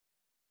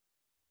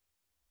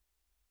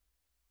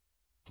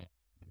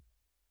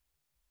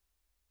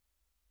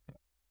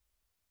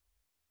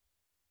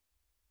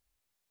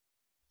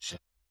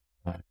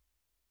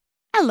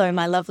Hello,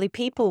 my lovely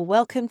people.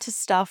 Welcome to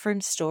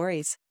Staffroom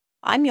Stories.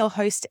 I'm your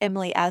host,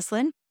 Emily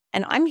Aslin,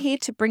 and I'm here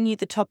to bring you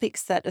the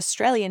topics that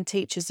Australian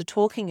teachers are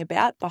talking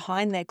about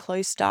behind their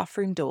closed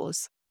staffroom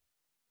doors.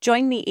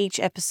 Join me each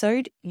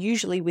episode,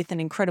 usually with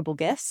an incredible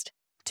guest,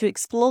 to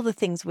explore the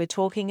things we're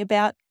talking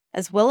about,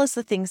 as well as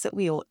the things that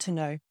we ought to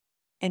know.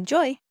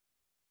 Enjoy!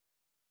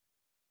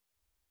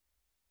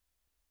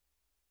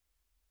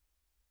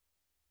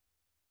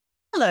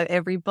 Hello,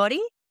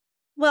 everybody.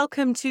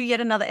 Welcome to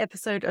yet another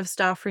episode of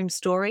Staffroom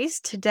Stories.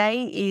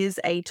 Today is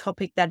a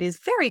topic that is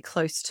very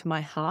close to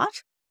my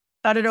heart.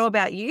 I don't know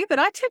about you, but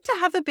I tend to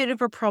have a bit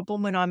of a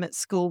problem when I'm at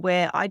school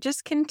where I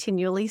just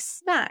continually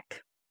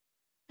snack.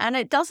 And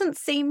it doesn't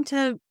seem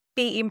to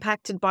be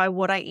impacted by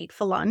what I eat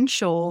for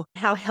lunch or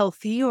how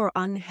healthy or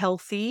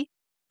unhealthy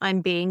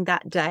I'm being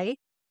that day.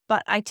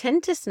 But I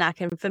tend to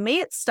snack, and for me,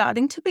 it's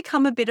starting to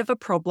become a bit of a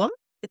problem.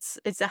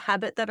 It's a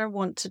habit that I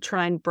want to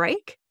try and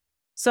break.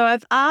 So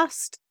I've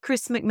asked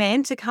Chris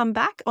McMahon to come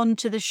back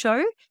onto the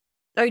show.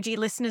 OG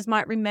listeners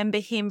might remember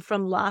him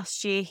from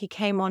last year. He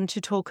came on to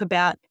talk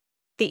about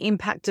the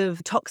impact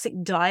of toxic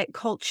diet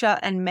culture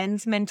and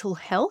men's mental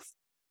health,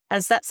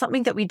 as that's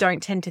something that we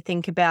don't tend to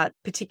think about,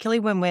 particularly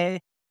when we're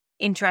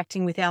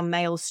interacting with our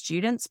male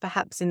students,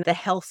 perhaps in the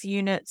health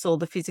units or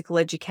the physical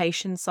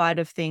education side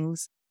of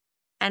things.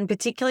 And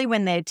particularly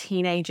when they're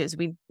teenagers,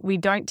 we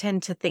don't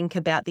tend to think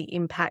about the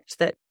impact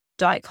that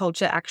diet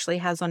culture actually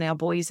has on our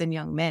boys and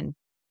young men.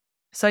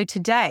 So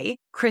today,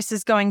 Chris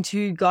is going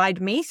to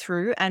guide me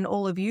through and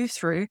all of you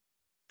through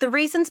the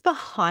reasons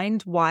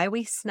behind why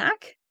we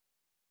snack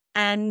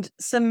and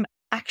some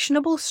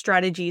actionable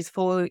strategies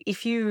for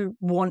if you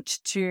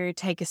want to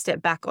take a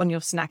step back on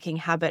your snacking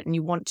habit and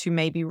you want to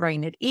maybe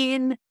rein it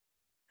in.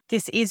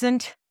 This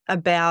isn't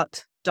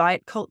about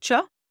diet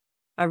culture.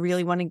 I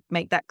really want to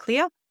make that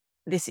clear.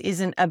 This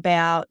isn't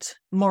about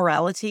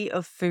morality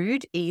of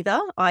food either.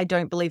 I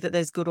don't believe that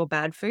there's good or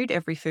bad food.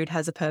 Every food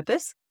has a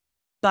purpose.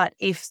 But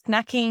if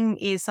snacking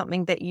is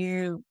something that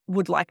you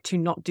would like to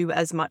not do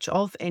as much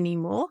of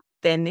anymore,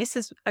 then this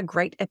is a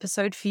great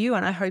episode for you,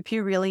 and I hope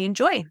you really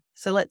enjoy.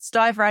 So let's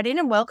dive right in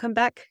and welcome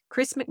back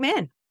Chris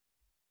McMahon.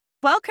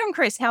 Welcome,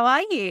 Chris. How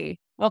are you?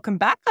 Welcome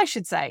back, I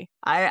should say.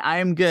 I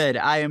am good.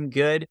 I am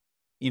good.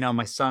 You know,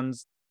 my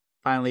son's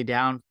finally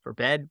down for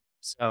bed.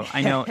 So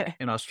I know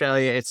in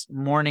Australia it's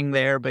morning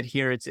there, but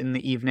here it's in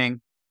the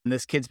evening. And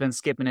this kid's been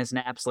skipping his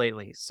naps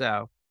lately.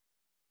 So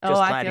just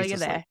I feel you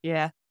there.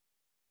 Yeah.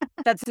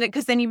 That's it,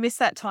 because then you miss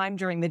that time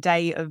during the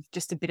day of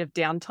just a bit of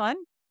downtime.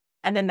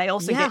 And then they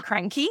also get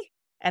cranky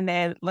and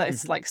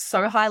it's like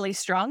so highly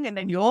strung, and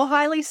then you're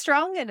highly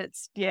strung, and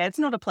it's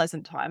not a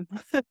pleasant time.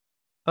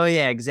 Oh,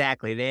 yeah,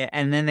 exactly.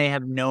 And then they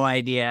have no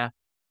idea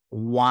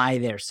why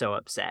they're so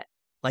upset.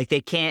 Like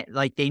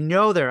they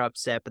know they're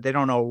upset, but they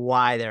don't know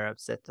why they're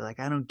upset. They're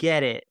like, I don't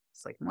get it.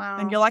 It's like, well.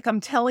 And you're like,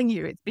 I'm telling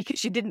you, it's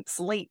because you didn't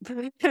sleep.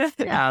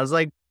 Yeah, I was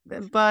like,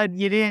 but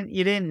you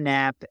didn't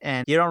nap,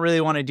 and you don't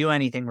really want to do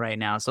anything right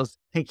now. So I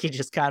think you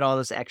just got all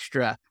this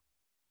extra,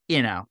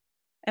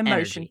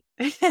 emotion.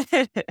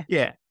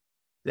 Yeah,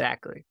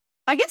 exactly.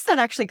 I guess that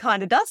actually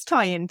kind of does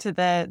tie into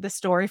the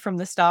story from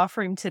the staff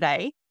room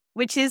today,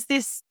 which is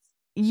this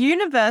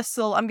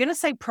universal, I'm going to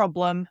say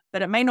problem,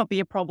 but it may not be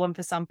a problem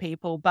for some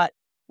people, but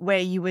where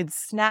you would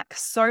snack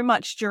so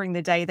much during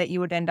the day that you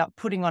would end up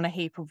putting on a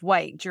heap of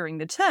weight during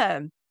the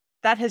term.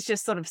 That has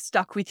just sort of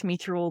stuck with me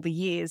through all the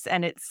years.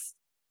 And it's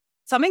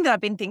something that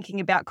I've been thinking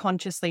about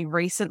consciously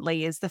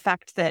recently, is the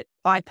fact that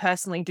I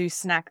personally do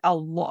snack a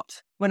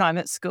lot when I'm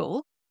at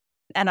school.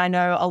 And I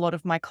know a lot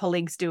of my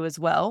colleagues do as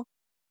well.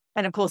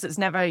 And of course, it's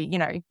never, you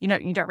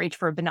don't reach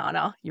for a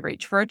banana, you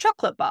reach for a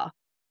chocolate bar.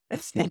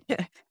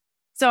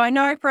 So I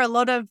know for a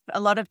lot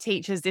of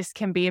teachers, this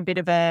can be a bit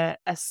of a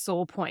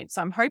sore point.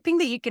 So I'm hoping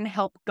that you can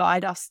help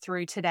guide us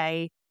through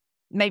today,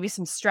 maybe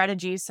some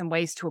strategies, some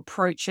ways to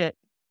approach it,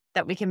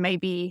 that we can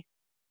maybe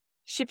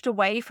shift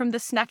away from the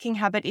snacking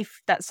habit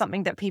if that's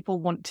something that people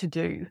want to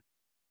do.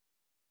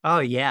 Oh,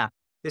 yeah.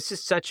 This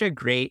is such a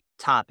great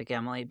topic,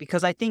 Emily,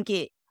 because I think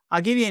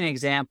I'll give you an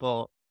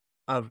example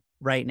of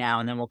right now,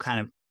 and then we'll kind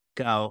of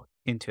go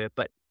into it.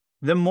 But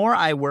the more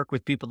I work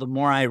with people, the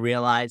more I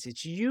realize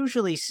it's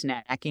usually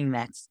snacking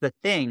that's the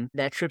thing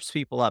that trips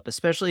people up,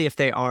 especially if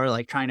they are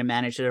like trying to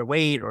manage their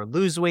weight or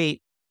lose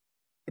weight,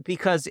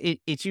 because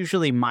it's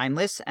usually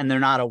mindless and they're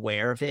not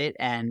aware of it.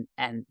 And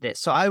this.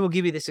 So I will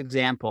give you this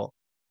example.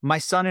 My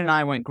son and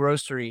I went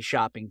grocery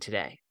shopping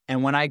today.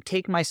 And when I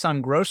take my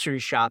son grocery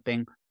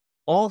shopping,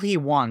 all he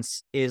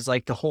wants is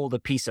like to hold a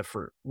piece of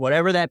fruit,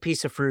 whatever that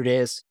piece of fruit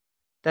is.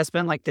 That's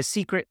been like the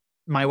secret.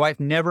 My wife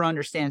never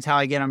understands how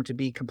I get him to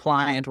be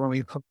compliant when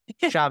we go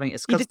shopping.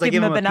 It's because I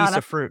give him a piece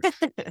of fruit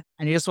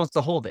and he just wants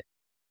to hold it.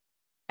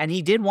 And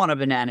he did want a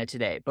banana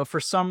today, but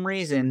for some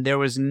reason there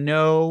was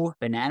no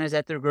bananas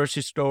at their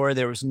grocery store.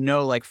 There was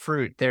no like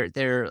fruit.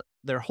 Their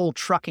whole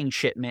trucking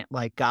shipment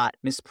like got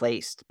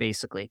misplaced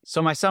basically.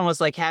 So my son was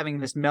like having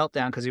this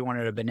meltdown because he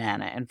wanted a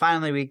banana. And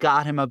finally we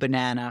got him a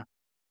banana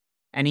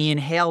and he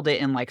inhaled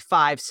it in like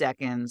 5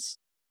 seconds.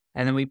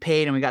 And then we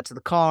paid and we got to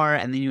the car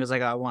and then he was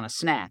like, I want a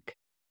snack.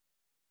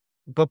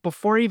 But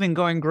before even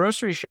going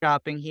grocery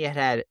shopping, he had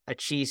had a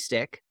cheese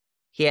stick,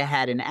 he had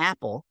had an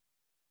apple,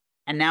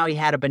 and now he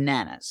had a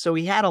banana. So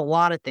he had a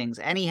lot of things,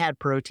 and he had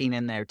protein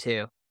in there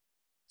too.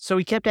 So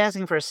he kept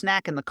asking for a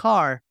snack in the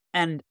car,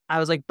 and I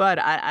was like, "Bud,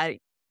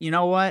 you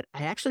know what?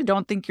 I actually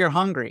don't think you're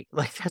hungry."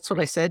 Like, that's what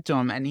I said to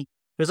him, and he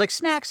was like,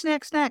 "Snack,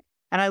 snack, snack."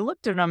 And I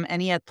looked at him,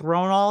 and he had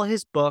thrown all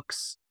his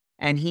books,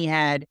 and he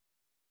had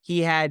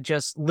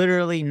just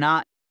literally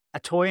not a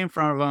toy in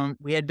front of him.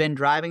 We had been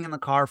driving in the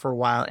car for a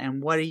while,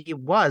 and what he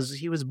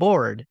was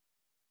bored.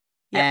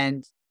 Yep.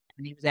 And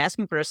he was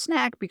asking for a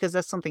snack because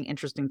that's something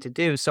interesting to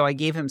do. So I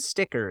gave him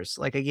stickers.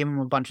 Like, I gave him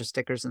a bunch of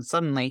stickers, and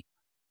suddenly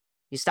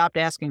he stopped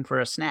asking for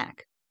a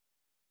snack.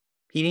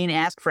 He didn't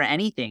ask for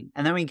anything.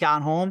 And then we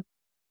got home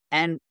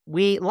and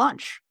we ate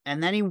lunch,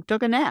 and then he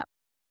took a nap.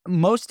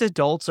 Most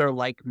adults are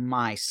like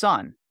my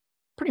son.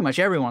 Pretty much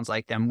everyone's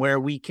like them, where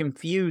we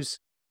confuse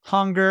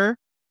hunger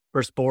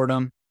versus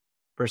boredom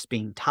versus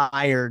being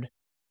tired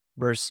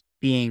versus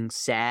being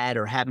sad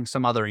or having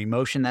some other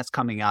emotion that's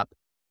coming up.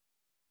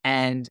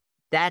 And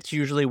that's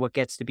usually what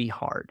gets to be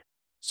hard.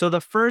 So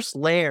the first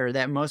layer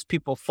that most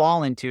people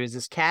fall into is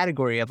this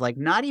category of like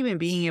not even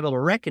being able to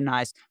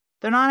recognize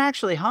they're not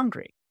actually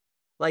hungry.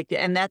 Like,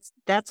 and that's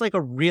like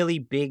a really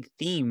big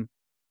theme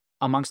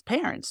amongst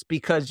parents,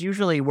 because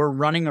usually we're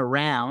running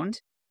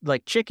around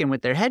like chicken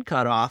with their head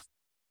cut off.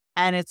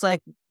 And it's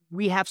like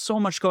we have so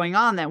much going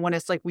on that when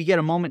it's like we get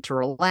a moment to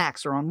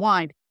relax or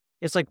unwind,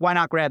 it's like, why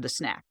not grab the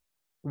snack?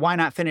 Why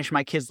not finish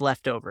my kids'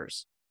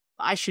 leftovers?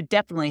 I should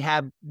definitely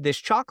have this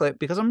chocolate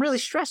because I'm really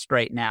stressed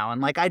right now.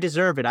 And like, I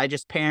deserve it. I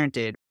just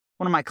parented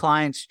one of my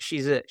clients.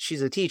 She's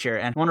a teacher,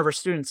 and one of her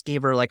students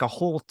gave her like a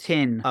whole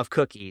tin of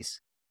cookies.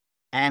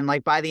 And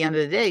like by the end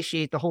of the day,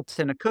 she ate the whole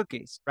tin of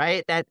cookies,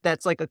 right?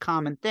 That's like a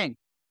common thing.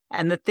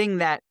 And the thing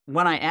that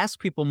when I ask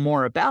people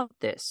more about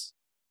this,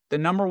 the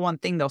number one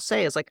thing they'll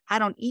say is like, I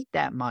don't eat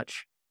that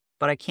much,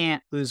 but I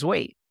can't lose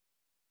weight.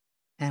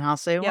 And I'll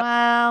say, Yep.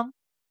 well,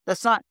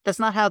 that's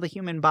not how the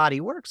human body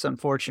works,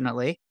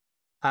 unfortunately.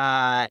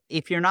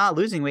 If you're not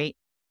losing weight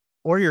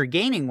or you're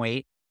gaining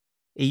weight,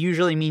 it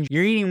usually means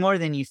you're eating more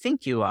than you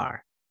think you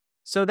are.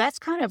 So that's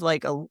kind of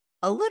like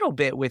a little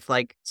bit with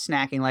like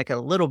snacking, like a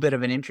little bit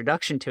of an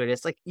introduction to it.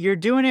 It's like you're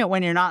doing it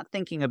when you're not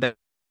thinking about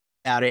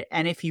it.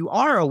 And if you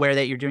are aware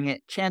that you're doing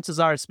it, chances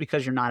are it's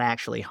because you're not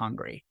actually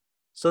hungry.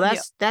 So Yep.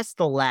 that's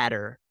the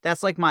latter.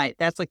 That's like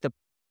the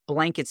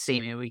blanket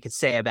statement we could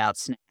say about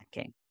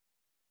snacking.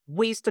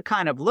 Ways to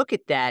kind of look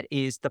at that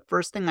is the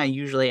first thing I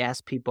usually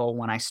ask people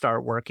when I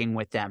start working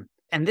with them.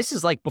 And this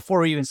is like before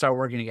we even start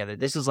working together.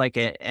 This is like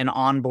an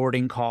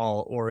onboarding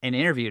call or an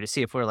interview to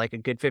see if we're like a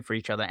good fit for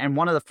each other. And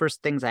one of the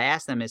first things I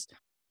ask them is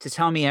to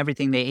tell me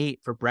everything they ate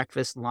for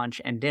breakfast,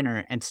 lunch, and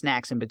dinner and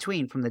snacks in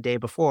between from the day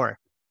before.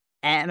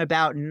 And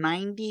about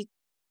 95%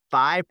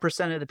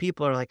 of the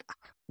people are like,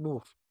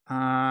 oof,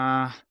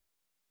 I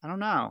don't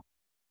know.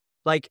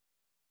 Like,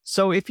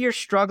 so if you're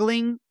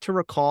struggling to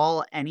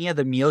recall any of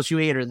the meals you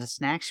ate or the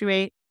snacks you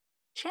ate,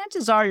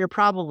 chances are you're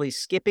probably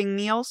skipping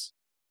meals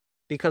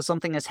because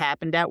something has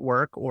happened at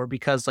work or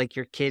because like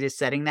your kid is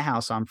setting the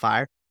house on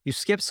fire. You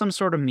skip some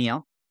sort of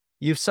meal.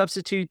 You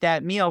substitute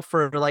that meal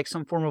for like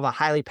some form of a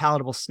highly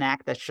palatable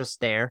snack that's just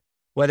there,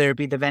 whether it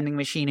be the vending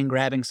machine and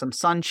grabbing some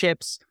Sun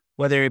Chips,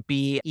 whether it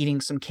be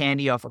eating some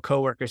candy off a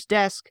coworker's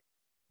desk,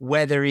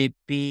 whether it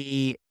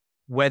be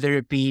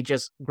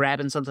just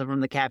grabbing something from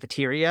the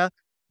cafeteria.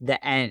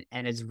 And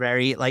it's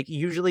very like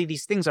usually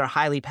these things are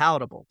highly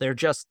palatable. They're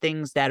just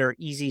things that are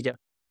easy to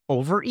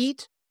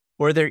overeat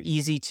or they're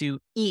easy to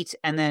eat.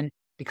 And then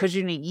because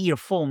you didn't eat a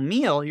full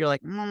meal, you're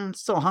like, I'm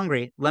still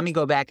hungry. Let me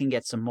go back and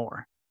get some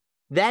more.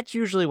 That's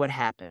usually what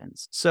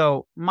happens.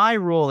 So my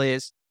rule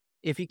is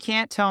if you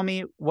can't tell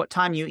me what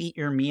time you eat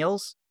your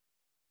meals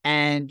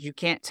and you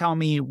can't tell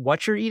me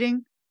what you're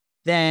eating,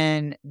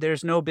 then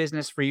there's no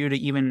business for you to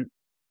even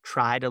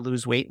try to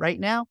lose weight right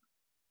now.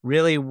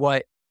 Really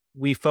what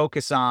we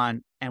focus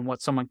on and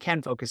what someone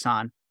can focus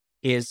on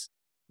is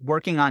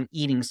working on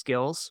eating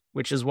skills,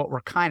 which is what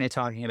we're kind of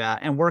talking about,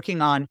 and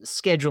working on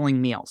scheduling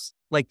meals.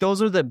 Like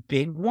those are the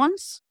big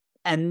ones.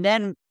 And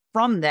then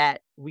from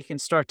that, we can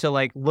start to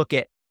like look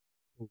at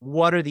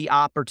what are the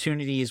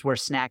opportunities where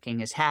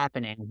snacking is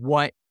happening?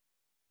 What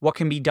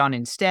can be done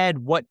instead?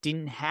 What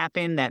didn't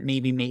happen that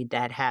maybe made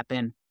that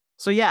happen?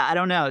 So yeah, I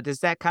don't know. Is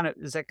that kind of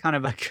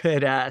a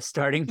good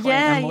starting point,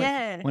 Yeah, Emily,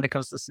 yeah. when it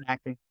comes to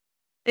snacking?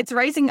 It's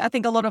raising, I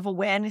think, a lot of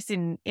awareness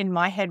in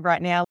my head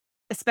right now,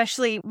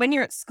 especially when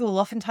you're at school.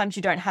 Oftentimes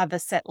you don't have a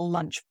set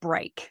lunch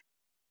break.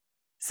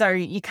 So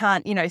you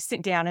can't,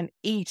 sit down and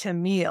eat a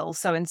meal.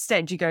 So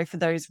instead you go for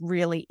those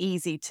really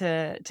easy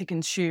to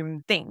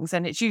consume things.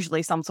 And it's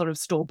usually some sort of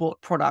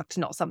store-bought product,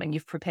 not something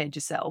you've prepared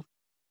yourself.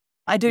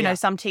 I do know Yeah.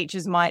 some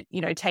teachers might,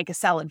 take a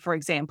salad, for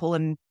example,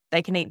 and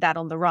they can eat that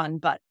on the run.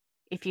 But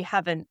if you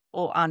haven't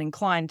or aren't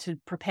inclined to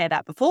prepare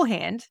that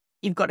beforehand,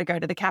 you've got to go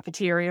to the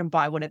cafeteria and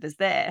buy whatever's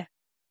there.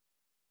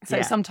 So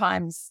Yeah.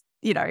 sometimes,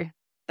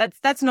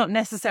 that's not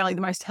necessarily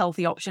the most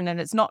healthy option, and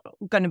it's not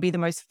going to be the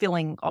most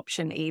filling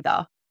option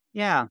either.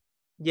 Yeah.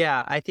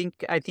 Yeah, I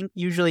think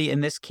usually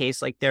in this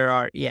case, like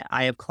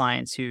I have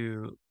clients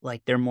who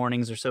like their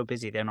mornings are so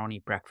busy they don't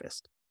eat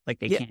breakfast. Like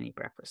they Yeah. can't eat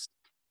breakfast.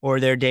 Or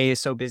their day is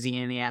so busy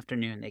in the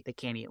afternoon they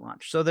can't eat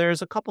lunch. So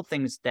there's a couple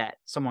things that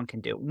someone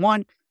can do.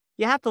 One,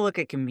 you have to look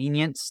at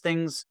convenience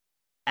things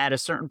at a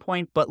certain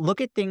point, but look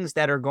at things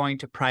that are going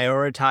to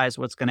prioritize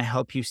what's going to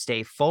help you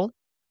stay full.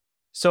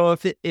 So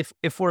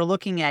if we're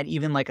looking at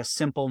even like a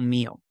simple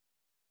meal,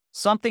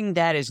 something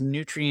that is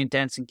nutrient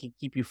dense and can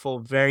keep you full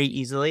very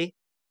easily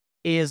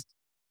is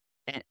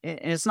and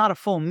it's not a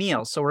full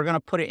meal, so we're gonna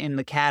put it in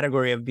the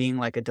category of being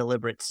like a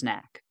deliberate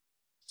snack.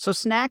 So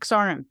snacks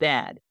aren't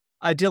bad.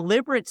 A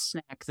deliberate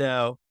snack,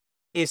 though,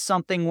 is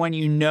something when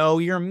you know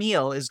your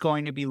meal is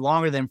going to be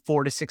longer than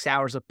 4 to 6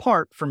 hours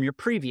apart from your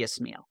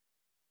previous meal.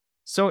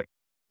 So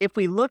if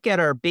we look at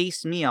our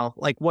base meal,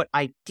 like what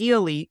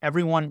ideally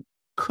everyone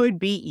could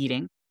be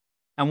eating,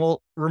 and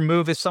we'll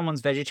remove if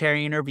someone's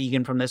vegetarian or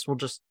vegan from this, we'll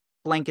just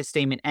blanket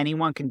statement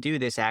anyone can do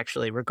this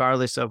actually,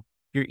 regardless of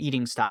your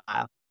eating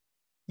style.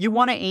 You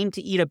want to aim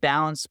to eat a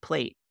balanced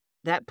plate.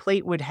 That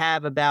plate would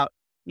have about,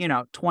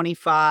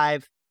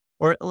 25,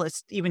 or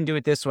let's even do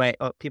it this way.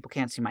 Oh, people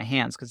can't see my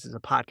hands because it's a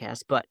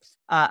podcast, but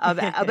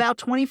about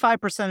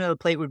 25% of the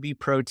plate would be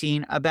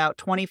protein. About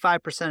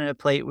 25% of the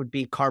plate would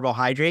be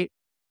carbohydrate.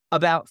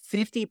 About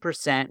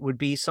 50% would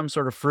be some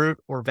sort of fruit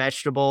or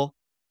vegetable.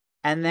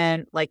 And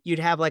then like you'd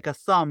have like a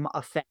thumb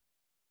of fat.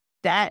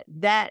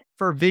 That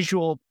for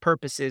visual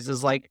purposes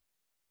is like,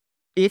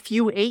 if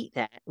you ate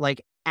that,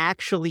 like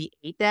actually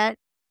ate that,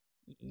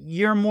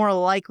 you're more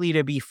likely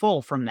to be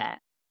full from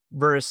that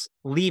versus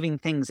leaving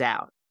things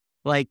out.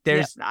 Like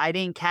Yeah. I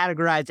didn't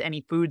categorize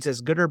any foods as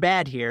good or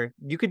bad here.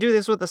 You could do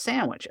this with a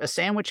sandwich. A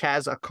sandwich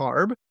has a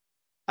carb.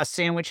 A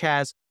sandwich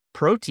has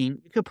protein.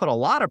 You could put a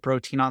lot of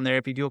protein on there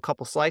if you do a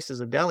couple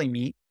slices of deli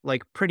meat,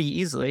 like pretty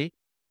easily.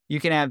 You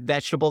can have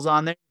vegetables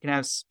on there. You can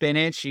have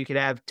spinach. You could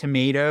have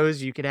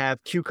tomatoes. You could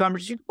have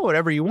cucumbers. You can put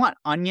whatever you want.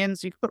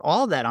 Onions. You can put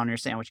all of that on your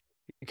sandwich.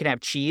 You can have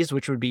cheese,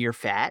 which would be your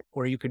fat,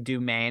 or you could do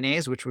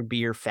mayonnaise, which would be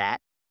your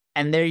fat.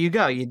 And there you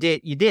go. You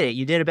did it.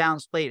 You did a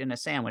balanced plate in a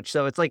sandwich.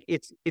 So it's like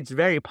it's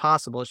very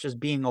possible. It's just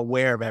being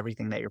aware of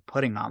everything that you're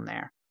putting on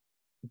there.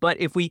 But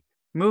if we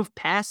move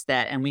past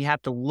that and we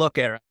have to look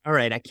at, all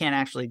right, I can't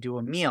actually do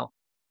a meal,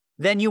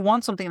 then you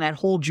want something that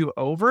holds you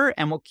over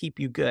and will keep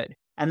you good.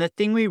 And the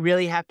thing we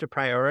really have to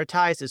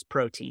prioritize is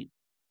protein.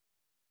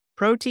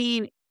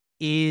 Protein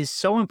is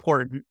so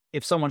important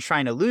if someone's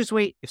trying to lose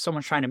weight, if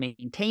someone's trying to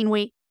maintain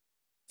weight,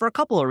 for a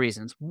couple of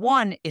reasons.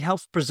 One, it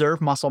helps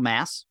preserve muscle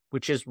mass,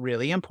 which is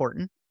really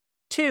important.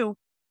 Two,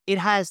 it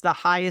has the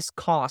highest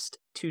cost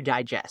to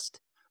digest.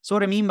 So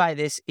what I mean by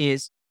this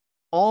is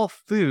all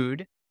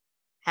food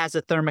has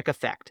a thermic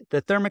effect.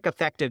 The thermic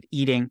effect of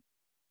eating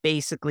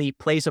basically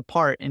plays a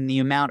part in the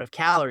amount of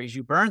calories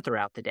you burn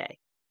throughout the day.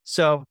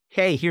 So,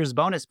 hey, here's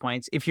bonus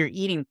points. If you're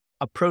eating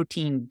a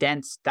protein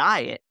dense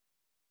diet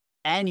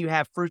and you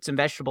have fruits and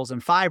vegetables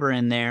and fiber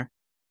in there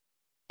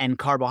and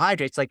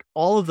carbohydrates, like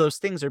all of those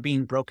things are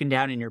being broken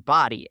down in your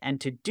body. And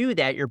to do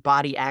that, your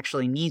body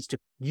actually needs to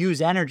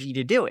use energy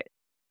to do it.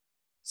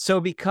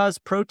 So because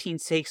protein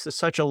takes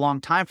such a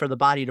long time for the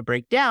body to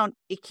break down,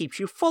 it keeps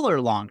you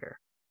fuller longer.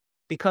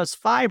 Because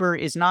fiber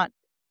is not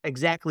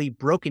exactly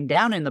broken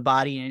down in the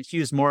body and it's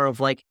used more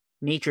of like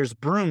nature's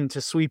broom to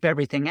sweep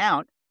everything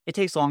out, it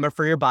takes longer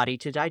for your body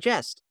to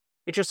digest.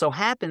 It just so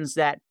happens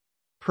that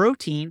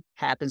protein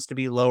happens to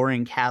be lower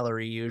in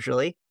calorie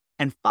usually,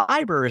 and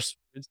fibrous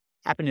foods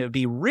happen to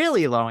be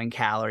really low in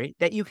calorie,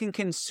 that you can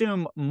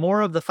consume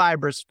more of the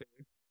fibrous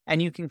food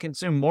and you can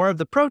consume more of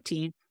the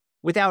protein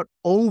without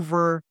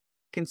over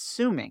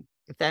consuming,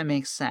 if that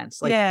makes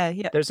sense. Like Yeah.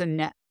 Yeah.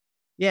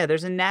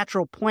 there's a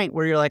natural point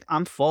where you're like,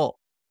 I'm full.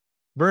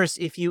 Versus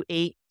if you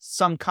ate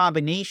some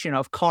combination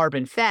of carb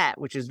and fat,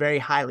 which is very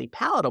highly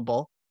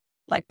palatable.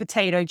 Like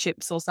potato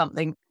chips or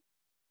something.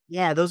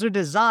 Yeah, those are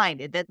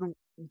designed that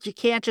you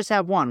can't just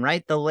have one,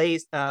 right? The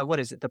Lay's, what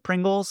is it? The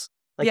Pringles?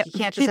 Like Yep. you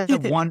can't just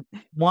have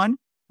one,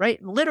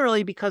 right?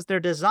 Literally because they're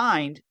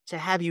designed to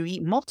have you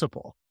eat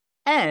multiple.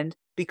 And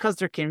because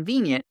they're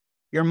convenient,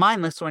 you're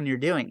mindless when you're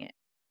doing it,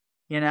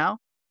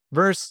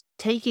 versus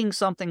taking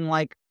something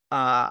like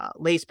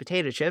Lay's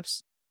potato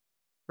chips,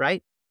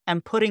 right?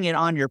 And putting it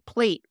on your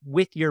plate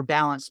with your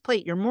balanced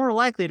plate, you're more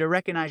likely to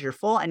recognize you're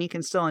full and you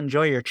can still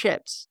enjoy your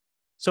chips.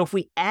 So if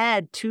we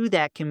add to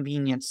that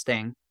convenience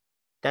thing,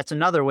 that's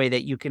another way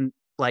that you can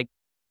like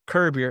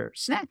curb your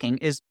snacking,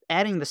 is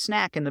adding the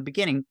snack in the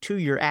beginning to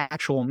your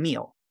actual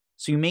meal.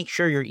 So you make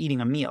sure you're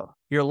eating a meal.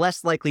 You're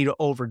less likely to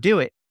overdo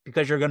it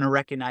because you're going to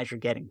recognize you're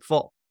getting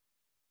full.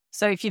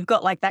 So if you've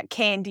got like that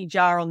candy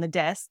jar on the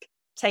desk,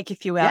 take a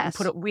few out and Yes.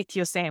 put it with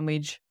your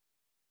sandwich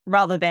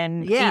rather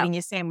than Yeah. eating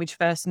your sandwich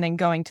first and then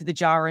going to the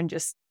jar and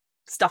just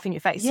stuffing your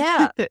face.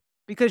 Yeah.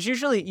 Because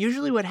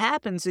usually what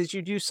happens is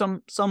you do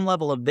some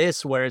level of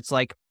this where it's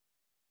like,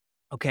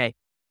 okay,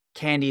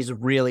 candy's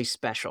really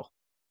special.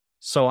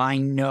 So I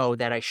know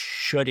that I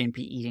shouldn't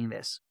be eating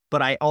this.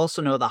 But I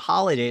also know the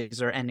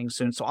holidays are ending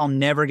soon, so I'll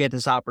never get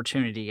this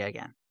opportunity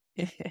again.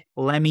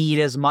 Let me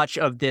eat as much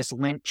of this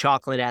Lindt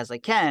chocolate as I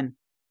can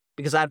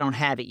because I don't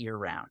have it year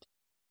round.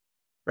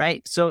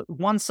 Right. So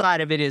one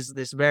side of it is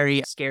this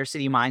very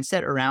scarcity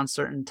mindset around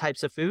certain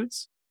types of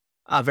foods,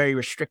 a very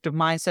restrictive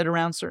mindset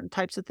around certain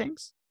types of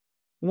things.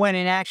 When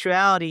in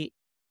actuality,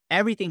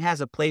 everything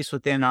has a place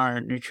within our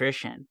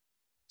nutrition.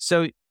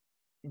 So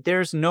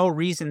there's no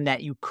reason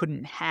that you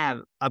couldn't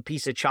have a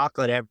piece of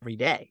chocolate every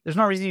day. There's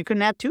no reason you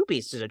couldn't have 2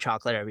 pieces of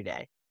chocolate every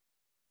day.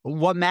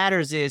 What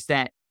matters is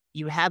that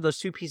you have those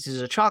 2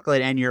 pieces of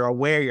chocolate and you're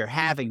aware you're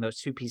having those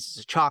 2 pieces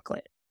of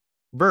chocolate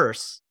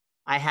versus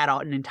I had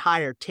an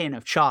entire tin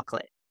of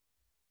chocolate.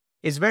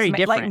 It's very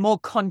different. Like more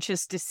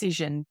conscious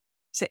decision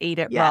to eat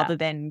it rather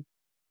than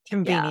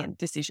convenient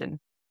decision.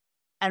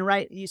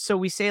 And so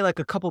we say like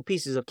a couple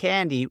pieces of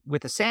candy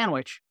with a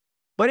sandwich,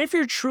 but if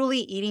you're truly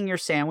eating your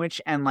sandwich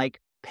and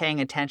like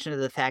paying attention to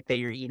the fact that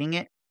you're eating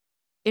it,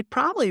 it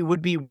probably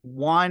would be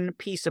 1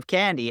 piece of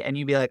candy and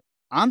you'd be like,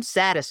 I'm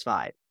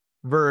satisfied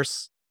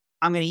versus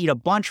I'm going to eat a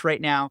bunch right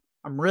now.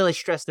 I'm really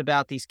stressed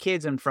about these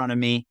kids in front of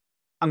me.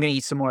 I'm going to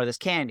eat some more of this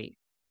candy,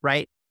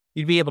 right?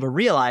 You'd be able to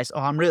realize,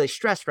 oh, I'm really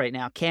stressed right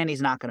now.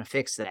 Candy's not going to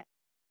fix that.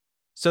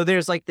 So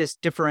there's like this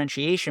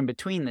differentiation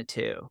between the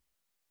two,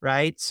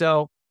 right?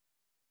 So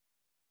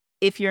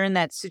if you're in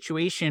that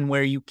situation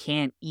where you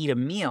can't eat a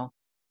meal,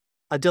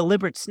 a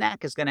deliberate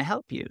snack is going to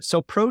help you.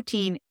 So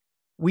protein,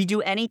 we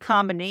do any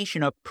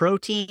combination of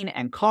protein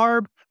and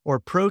carb or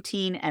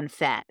protein and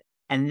fat,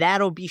 and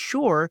that'll be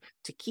sure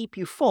to keep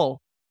you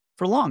full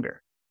for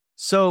longer.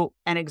 So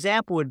an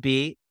example would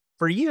be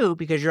for you,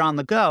 because you're on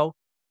the go,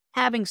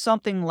 having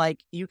something like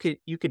you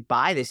could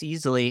buy this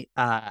easily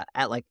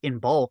at like in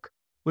bulk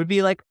would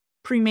be like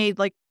pre-made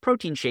like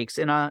protein shakes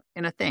in a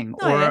thing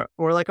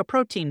or like a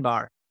protein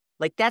bar.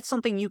 Like that's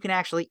something you can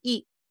actually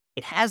eat.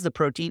 It has the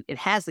protein, it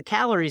has the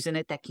calories in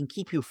it that can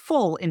keep you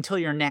full until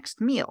your next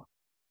meal.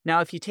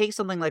 Now, if you take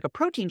something like a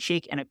protein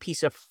shake and a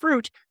piece of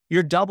fruit,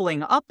 you're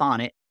doubling up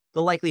on it,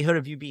 the likelihood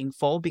of you being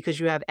full because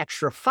you have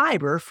extra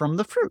fiber from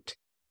the fruit.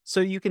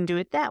 So you can do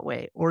it that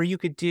way. Or you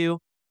could do,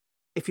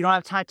 if you don't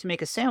have time to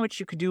make a sandwich,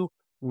 you could do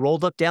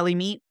rolled up deli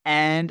meat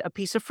and a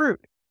piece of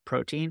fruit,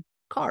 protein,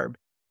 carb.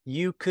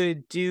 You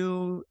could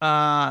do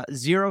a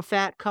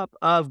 0-fat cup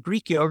of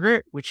Greek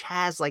yogurt, which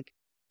has like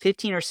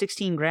 15 or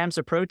 16 grams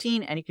of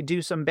protein, and you could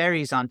do some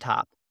berries on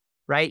top,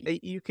 right?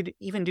 You could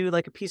even do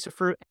like a piece of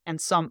fruit and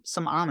some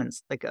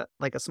almonds, like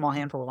a small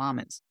handful of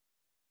almonds.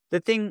 The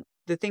thing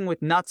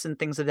with nuts and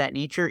things of that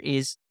nature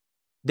is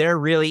they're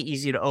really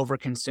easy to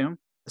overconsume,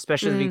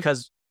 especially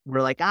because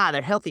we're like,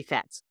 they're healthy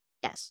fats.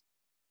 Yes,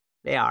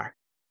 they are.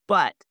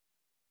 I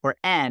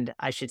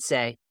should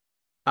say,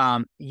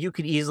 you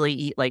could easily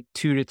eat like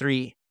 2 to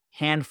 3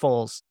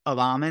 handfuls of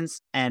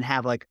almonds and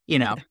have like,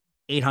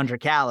 800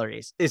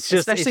 calories. It's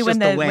just, especially when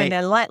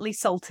they're lightly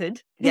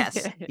salted.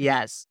 Yes.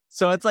 Yes.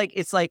 So it's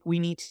like we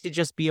need to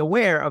just be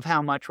aware of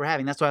how much we're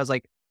having. That's why I was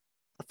like,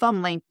 a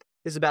thumb length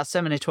is about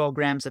 7 to 12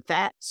 grams of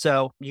fat.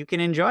 So you can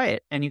enjoy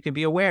it and you can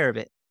be aware of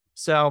it.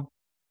 So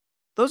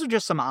those are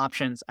just some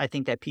options I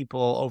think that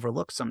people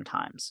overlook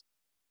sometimes.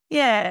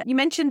 Yeah. You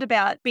mentioned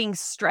about being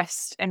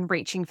stressed and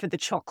reaching for the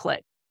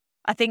chocolate.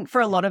 I think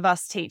for a lot of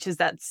us teachers,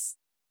 that's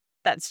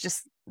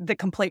just the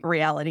complete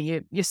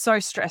reality. You're so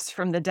stressed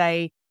from the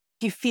day.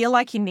 You feel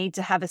like you need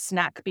to have a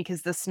snack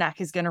because the snack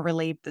is going to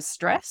relieve the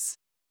stress.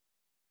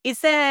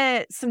 Is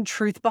there some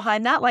truth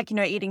behind that? Like,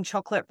 eating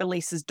chocolate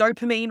releases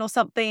dopamine or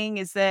something?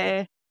 Is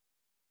there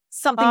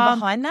something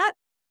behind that?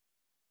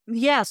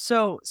 Yeah.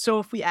 So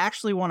if we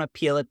actually want to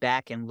peel it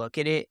back and look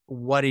at it,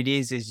 what it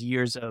is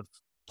years of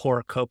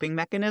poor coping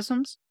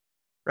mechanisms,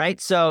 right?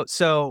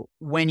 So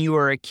when you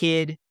were a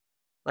kid,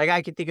 like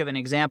I could think of an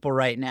example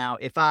right now.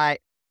 If I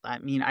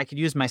could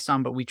use my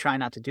son, but we try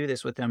not to do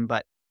this with him.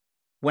 But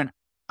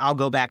I'll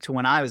go back to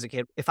when I was a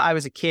kid. If I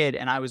was a kid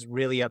and I was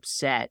really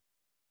upset,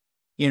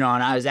 and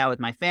I was out with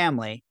my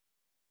family,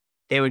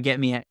 they would get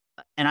me an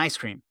ice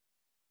cream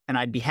and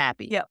I'd be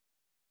happy. Yeah.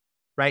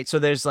 Right. So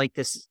there's like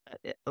this,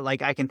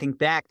 like I can think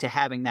back to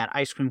having that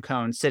ice cream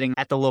cone sitting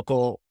at the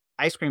local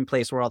ice cream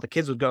place where all the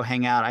kids would go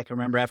hang out. I can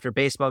remember after a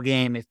baseball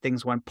game, if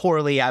things went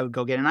poorly, I would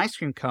go get an ice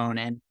cream cone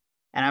and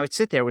I would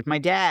sit there with my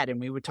dad and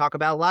we would talk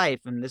about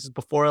life. And this is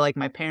before like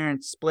my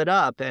parents split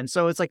up. And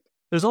so it's like,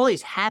 there's all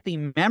these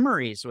happy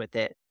memories with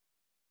it.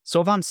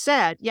 So if I'm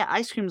sad,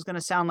 ice cream is going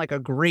to sound like a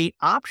great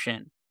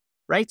option,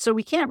 right? So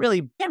we can't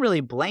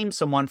really blame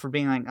someone for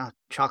being like, oh,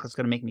 chocolate's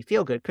going to make me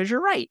feel good. Because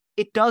you're right.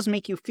 It does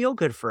make you feel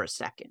good for a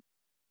second.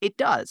 It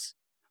does.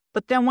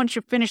 But then once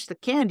you finish the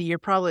candy, you're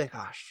probably like,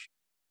 gosh,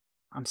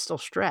 I'm still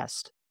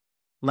stressed.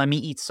 Let me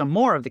eat some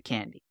more of the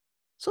candy.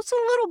 So it's a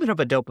little bit of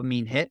a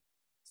dopamine hit.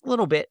 It's a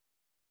little bit.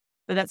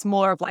 But that's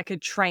more of like a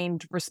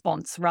trained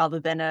response rather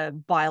than a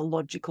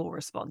biological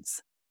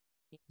response.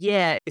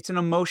 Yeah, it's an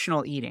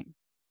emotional eating.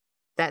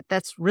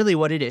 That's really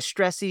what it is.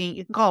 Stress eating,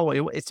 you can call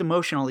it, it's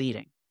emotional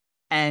eating.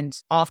 And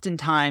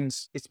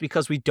oftentimes it's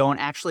because we don't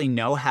actually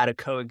know how to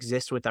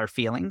coexist with our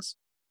feelings.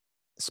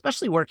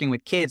 Especially working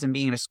with kids and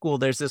being in a school,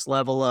 there's this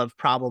level of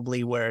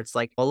probably where it's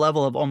like a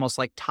level of almost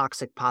like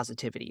toxic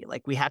positivity.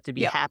 Like we have to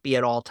be happy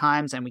at all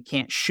times and we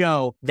can't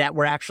show that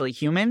we're actually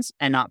humans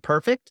and not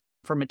perfect.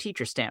 from a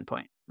teacher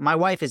standpoint. My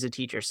wife is a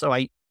teacher, so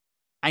I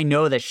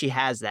know that she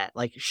has that.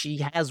 Like,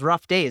 she has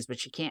rough days, but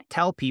she can't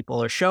tell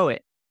people or show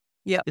it.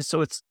 Yep.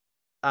 So it's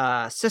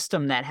a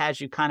system that has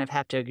you kind of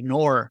have to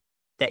ignore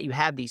that you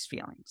have these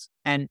feelings.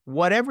 And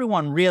what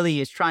everyone really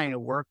is trying to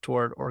work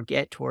toward or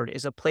get toward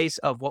is a place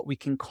of what we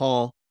can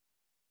call,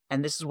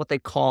 and this is what they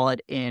call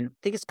it in, I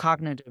think it's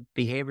cognitive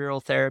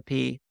behavioral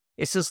therapy.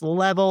 It's this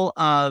level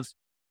of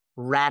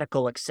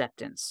radical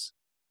acceptance.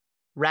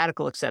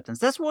 Radical acceptance.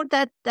 That's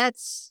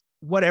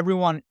what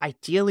everyone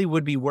ideally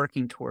would be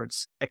working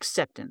towards,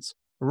 acceptance.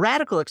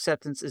 Radical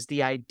acceptance is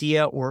the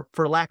idea, or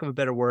for lack of a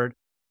better word,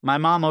 my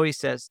mom always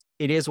says,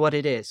 it is what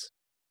it is.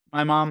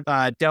 My mom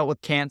dealt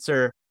with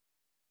cancer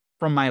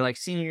from my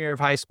senior year of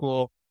high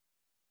school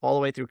all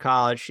the way through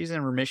college. She's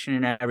in remission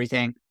and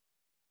everything.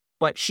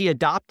 But she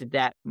adopted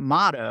that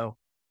motto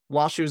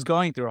while she was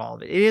going through all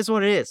of it. It is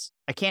what it is.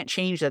 I can't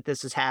change that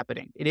this is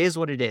happening. It is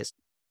what it is.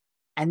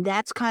 And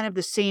that's kind of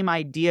the same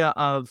idea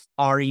of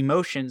our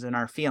emotions and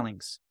our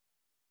feelings.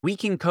 We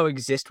can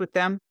coexist with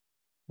them.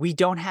 We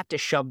don't have to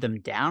shove them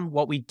down.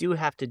 What we do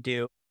have to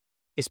do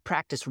is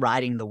practice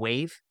riding the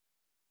wave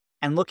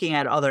and looking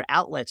at other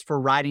outlets for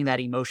riding that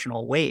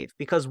emotional wave,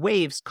 because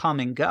waves come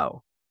and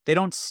go. They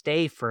don't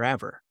stay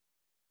forever.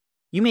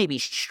 You may be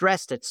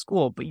stressed at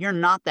school, but you're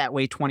not that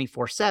way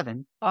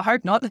 24/7. I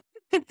hope not.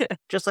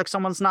 Just like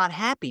someone's not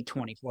happy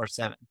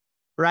 24/7,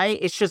 right?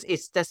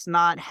 That's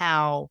not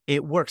how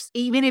it works.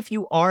 Even if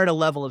you are at a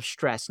level of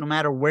stress, no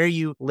matter where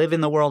you live in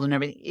the world and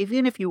everything,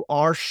 even if you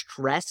are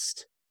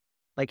stressed,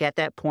 at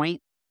that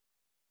point,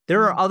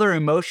 there are other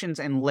emotions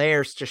and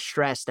layers to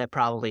stress that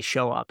probably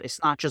show up.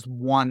 It's not just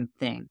one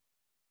thing.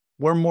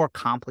 We're more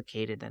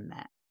complicated than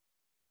that.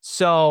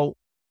 So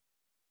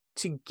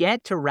to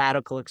get to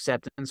radical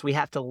acceptance, we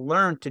have to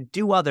learn to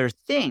do other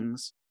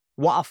things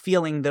while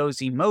feeling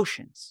those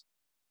emotions.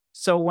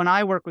 So when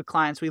I work with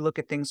clients, we look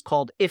at things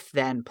called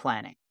if-then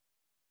planning.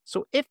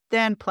 So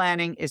if-then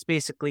planning is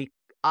basically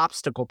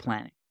obstacle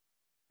planning.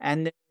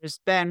 And there's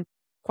been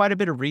quite a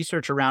bit of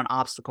research around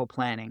obstacle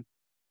planning.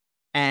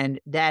 And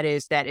that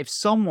is that if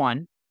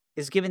someone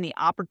is given the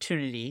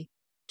opportunity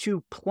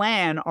to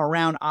plan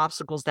around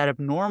obstacles that have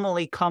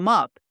normally come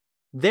up,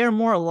 they're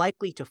more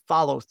likely to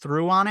follow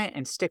through on it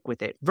and stick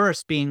with it,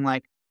 versus being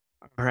like,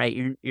 all right,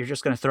 you're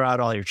just going to throw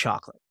out all your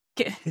chocolate.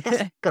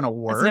 That's going to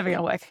work. It's never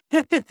going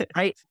to work.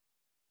 Right?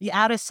 The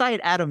out of sight,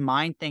 out of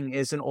mind thing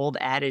is an old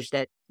adage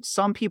that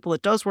some people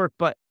it does work,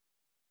 but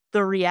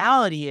the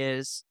reality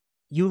is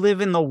you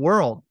live in the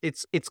world.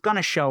 It's going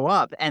to show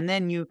up. And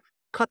then you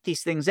cut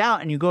these things out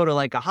and you go to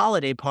a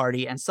holiday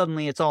party and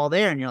suddenly it's all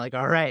there and you're like,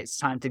 all right, it's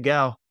time to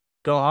go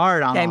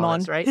hard on Game all on.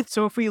 this, right?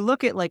 So if we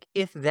look at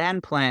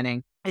if-then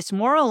planning, it's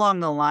more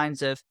along the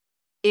lines of,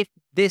 if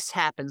this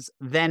happens,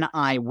 then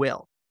I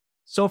will.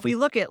 So if we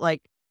look at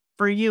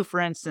for you,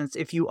 for instance,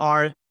 if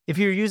you're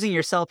using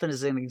yourself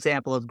as an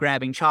example of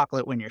grabbing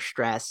chocolate when you're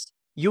stressed,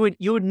 you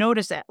would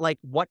notice at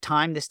what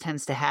time this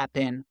tends to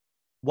happen.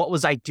 What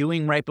was I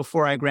doing right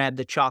before I grabbed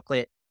the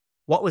chocolate?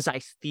 What was I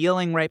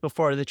feeling right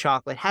before the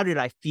chocolate? How did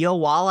I feel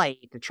while I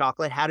ate the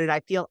chocolate? How did I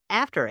feel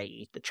after I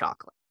ate the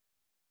chocolate?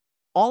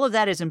 All of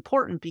that is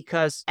important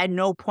because at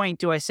no point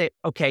do I say,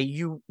 okay,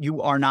 you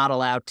are not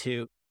allowed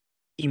to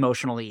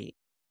emotionally eat.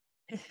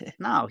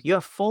 No, you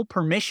have full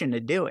permission to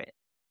do it,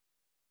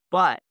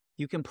 but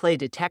you can play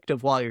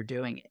detective while you're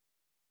doing it.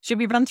 Should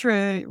we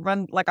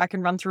I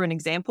can run through an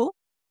example?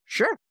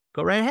 Sure.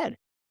 Go right ahead.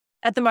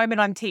 At the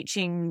moment, I'm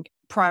teaching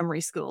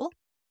primary school,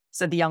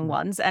 so the young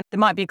ones, and there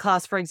might be a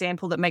class, for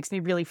example, that makes me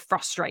really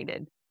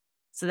frustrated.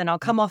 So then I'll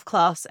come off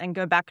class and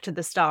go back to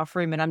the staff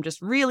room and I'm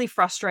just really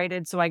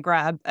frustrated. So I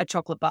grab a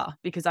chocolate bar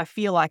because I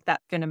feel like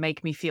that's going to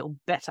make me feel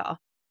better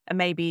and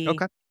maybe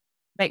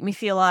make me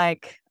feel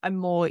like I'm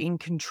more in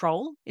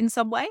control in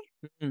some way.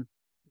 Mm-hmm.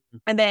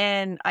 And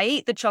then I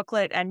eat the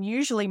chocolate and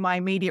usually my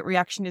immediate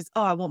reaction is,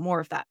 oh, I want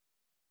more of that.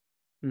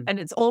 Mm-hmm. And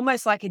it's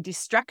almost like a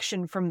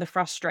distraction from the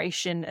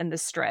frustration and the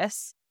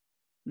stress,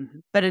 Mm-hmm.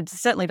 but it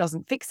certainly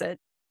doesn't fix it.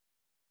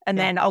 And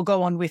then I'll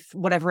go on with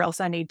whatever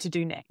else I need to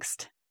do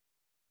next.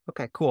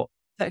 Okay, cool.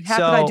 So how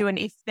could I do an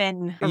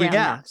if-then around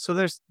that? So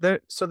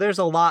there's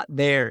a lot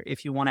there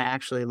if you want to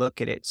actually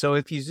look at it. So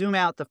if you zoom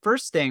out, the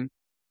first thing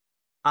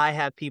I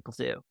have people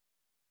do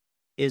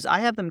is I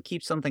have them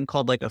keep something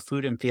called a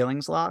food and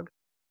feelings log,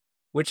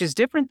 which is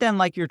different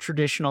than your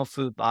traditional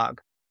food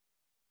log.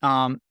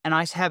 And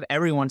I have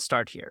everyone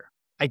start here.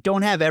 I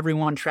don't have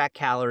everyone track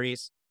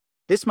calories.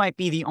 This might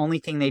be the only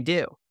thing they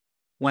do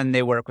when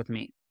they work with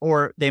me.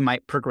 Or they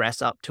might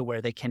progress up to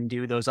where they can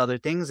do those other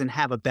things and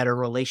have a better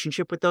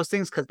relationship with those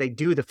things because they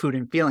do the food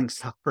and feelings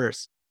stuff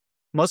first.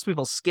 Most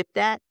people skip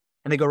that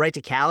and they go right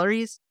to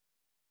calories.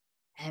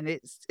 And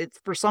it's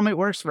for some it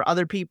works, for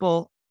other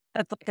people.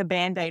 That's like a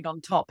Band-Aid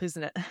on top,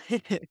 isn't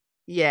it?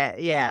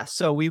 Yeah.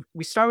 So we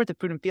start with the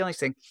food and feelings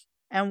thing.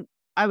 And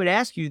I would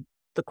ask you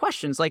the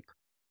questions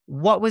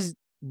what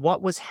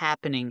was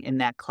happening in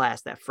that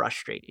class that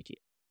frustrated you?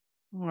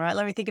 All right,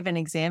 let me think of an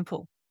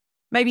example.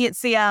 Maybe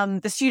it's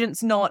the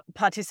students not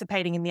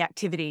participating in the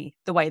activity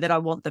the way that I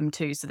want them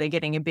to. So they're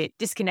getting a bit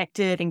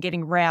disconnected and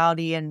getting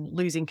rowdy and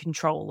losing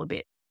control a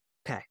bit.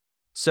 Okay.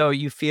 So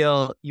you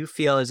feel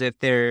as if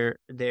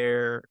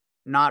they're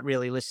not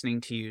really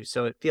listening to you.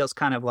 So it feels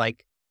kind of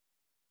like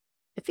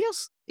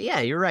yeah,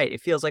 you're right.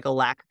 It feels like a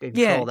lack of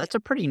Yeah. control. That's a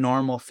pretty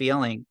normal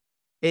feeling.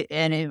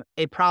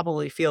 It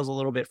probably feels a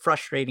little bit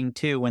frustrating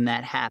too when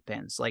that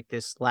happens, like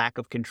this lack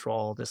of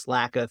control, this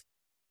lack of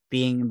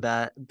being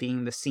the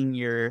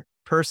senior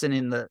person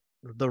in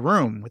the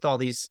room with all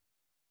these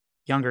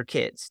younger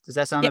kids. Does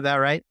that sound Yep. about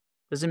right?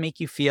 Does it make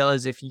you feel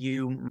as if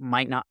you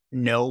might not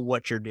know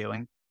what you're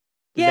doing?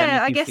 Does that Yeah,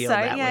 make I you guess so. feel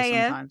that way Yeah,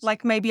 yeah. sometimes?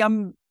 Like maybe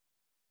I'm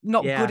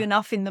not good Yeah.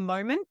 enough in the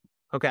moment.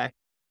 Okay.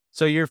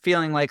 So you're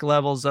feeling like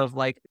levels of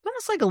like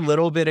almost like a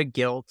little bit of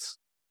guilt,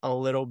 a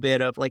little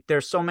bit of like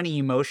there's so many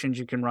emotions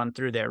you can run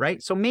through there,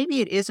 right? So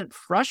maybe it isn't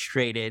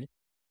frustrated.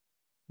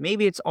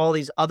 Maybe it's all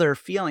these other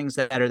feelings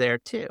that are there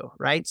too,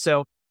 right?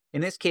 So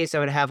in this case, I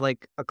would have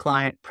like a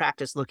client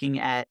practice looking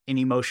at an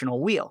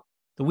emotional wheel.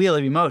 The wheel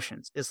of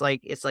emotions is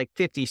like it's like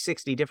 50,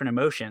 60 different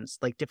emotions,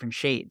 like different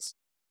shades.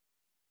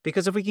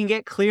 Because if we can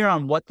get clear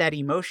on what that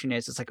emotion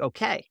is, it's like,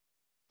 okay,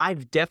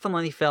 I've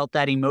definitely felt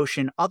that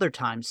emotion other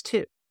times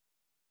too,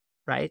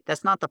 right?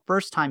 That's not the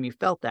first time you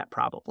felt that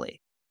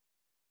probably.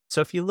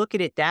 So if you look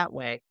at it that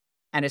way,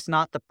 and it's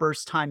not the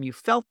first time you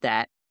felt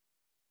that,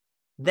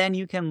 then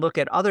you can look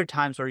at other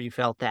times where you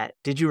felt that.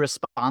 Did you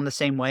respond the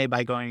same way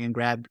by going and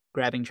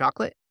grabbing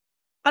chocolate?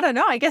 I don't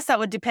know. I guess that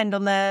would depend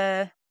on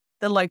the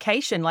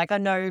location. Like I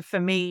know for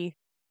me,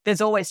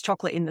 there's always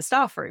chocolate in the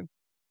staff room.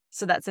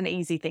 So that's an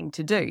easy thing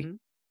to do. Mhm.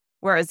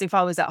 Whereas if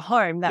I was at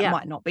home, that Yeah.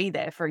 might not be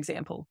there, for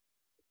example.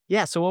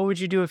 Yeah. So what would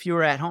you do if you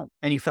were at home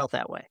and you felt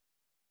that way?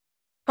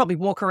 Probably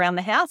walk around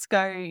the house,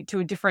 go to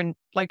a different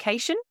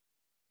location.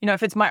 You know,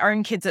 if it's my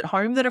own kids at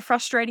home that are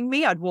frustrating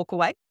me, I'd walk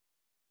away.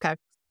 Okay.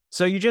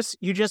 So you just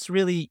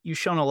really you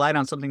shone a light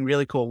on something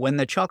really cool. When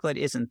the chocolate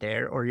isn't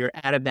there or you're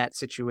out of that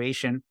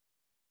situation,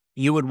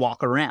 you would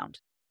walk around,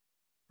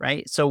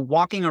 right? So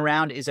walking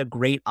around is a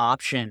great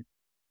option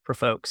for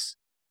folks.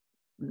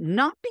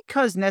 Not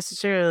because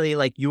necessarily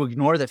like you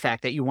ignore the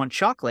fact that you want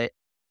chocolate,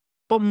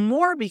 but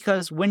more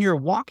because when you're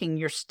walking,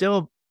 you're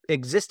still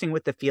existing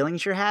with the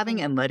feelings you're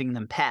having and letting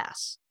them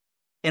pass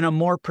in a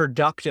more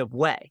productive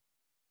way.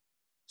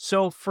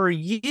 So for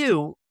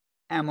you,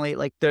 Emily,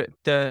 like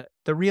the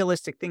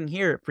realistic thing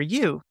here for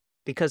you,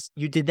 because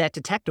you did that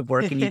detective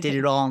work and you did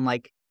it all in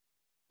like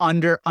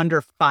under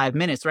 5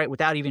 minutes, right?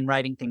 Without even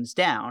writing things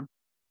down,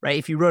 right?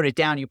 If you wrote it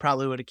down, you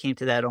probably would have came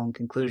to that own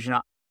conclusion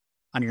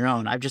on your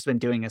own. I've just been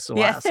doing this a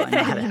Yeah. while, so I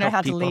know how to You know help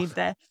how to people leave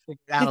there. figure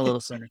it out a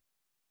little sooner.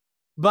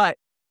 But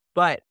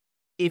but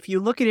if you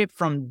look at it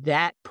from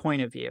that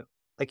point of view,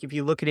 like if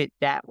you look at it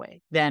that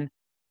way, then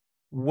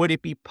would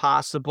it be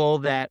possible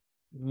that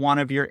one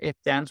of your if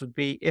thens would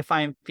be if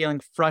I'm feeling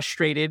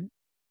frustrated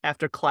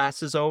after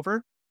class is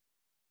over,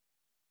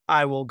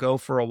 I will go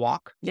for a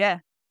walk. Yeah.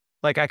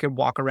 Like I could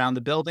walk around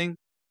the building.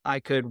 I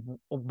could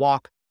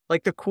walk.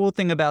 Like the cool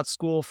thing about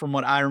school, from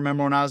what I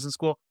remember when I was in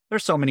school,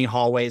 there's so many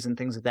hallways and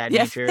things of that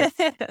Yeah. nature.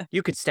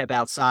 You could step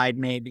outside,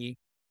 maybe.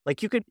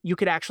 Like you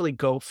could actually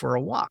go for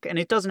a walk, and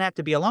it doesn't have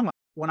to be a long one.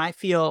 When I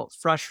feel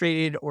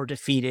frustrated or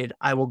defeated,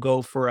 I will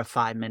go for a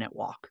 5-minute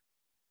walk.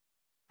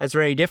 That's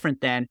very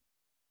different than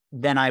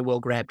I will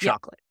grab Yep.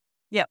 chocolate.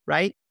 Yep.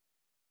 Right.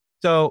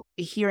 So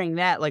hearing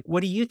that, like,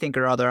 what do you think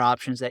are other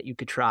options that you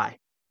could try?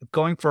 If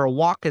going for a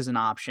walk is an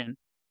option,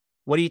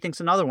 what do you think's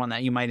another one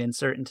that you might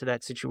insert into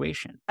that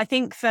situation? I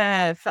think for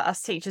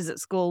us teachers at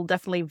school,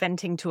 definitely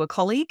venting to a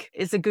colleague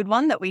is a good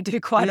one that we do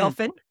quite Mm,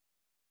 often.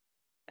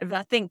 And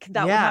I think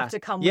that would have yeah. to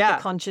come with the Yeah.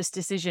 conscious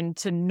decision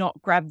to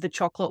not grab the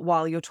chocolate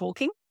while you're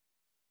talking.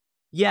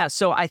 Yeah.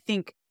 So I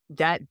think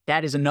that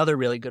is another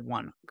really good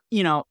one.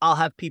 I'll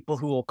have people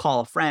who will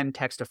call a friend,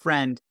 text a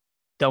friend,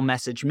 they'll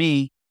message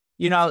me.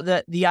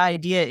 The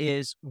idea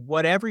is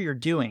whatever you're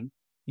doing,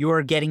 you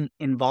are getting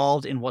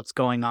involved in what's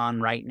going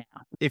on right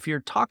now. If you're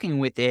talking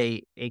with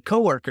a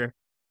coworker,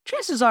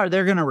 chances are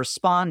they're going to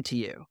respond to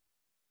you.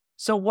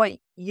 So what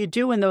you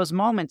do in those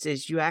moments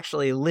is you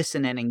actually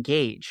listen and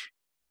engage.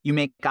 You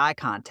make eye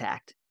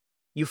contact.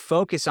 You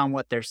focus on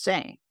what they're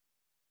saying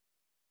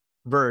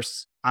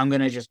versus I'm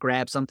going to just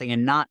grab something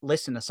and not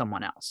listen to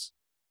someone else.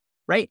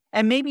 Right.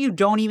 And maybe you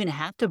don't even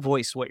have to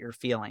voice what you're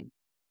feeling.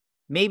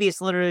 Maybe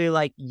it's literally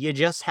like you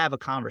just have a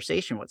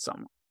conversation with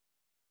someone.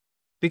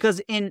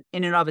 Because in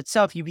and of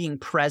itself, you being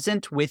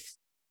present with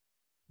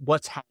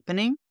what's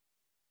happening,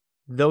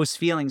 those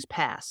feelings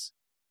pass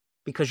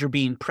because you're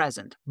being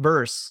present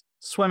versus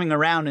swimming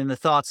around in the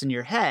thoughts in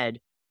your head,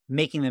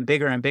 making them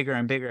bigger and bigger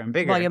and bigger and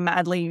bigger. While you're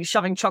madly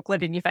shoving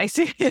chocolate in your face.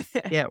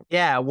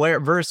 Yeah. Where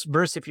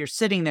versus if you're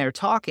sitting there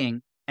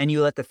talking and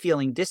you let the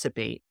feeling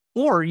dissipate,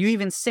 or you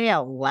even say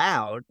out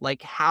loud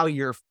like how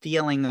you're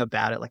feeling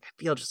about it. Like, I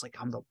feel just like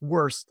I'm the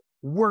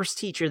worst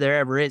teacher there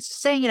ever is.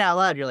 Saying it out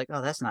loud, you're like,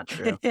 oh, that's not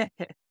true. I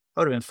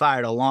would have been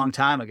fired a long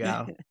time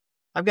ago.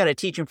 I've got to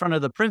teach in front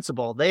of the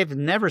principal. They've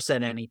never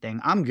said anything.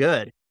 I'm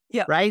good.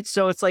 Yeah. right?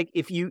 So it's like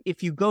if you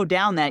go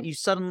down that, you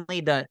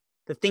suddenly the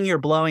thing you're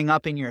blowing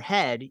up in your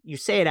head, you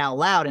say it out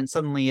loud and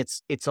suddenly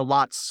it's a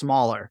lot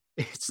smaller.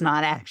 That's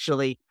not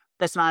actually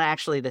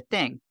the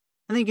thing.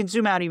 And then you can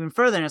zoom out even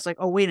further and it's like,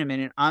 oh, wait a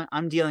minute,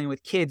 I'm dealing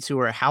with kids who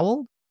are how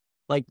old?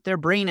 Like their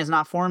brain is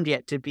not formed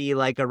yet to be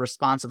like a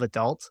responsive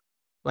adult.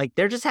 Like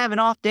they're just having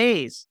off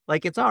days.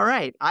 Like it's all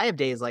right. I have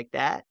days like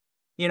that.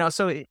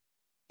 So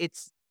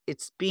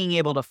it's being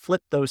able to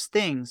flip those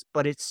things,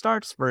 but it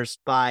starts first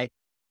by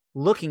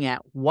looking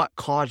at what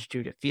caused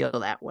you to feel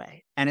that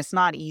way. And it's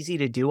not easy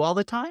to do all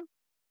the time.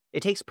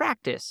 It takes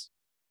practice.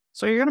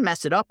 So you're going to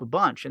mess it up a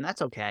bunch, and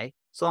that's okay,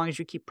 so long as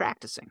you keep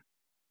practicing.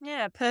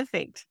 Yeah,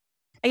 perfect.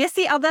 I guess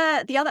the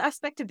other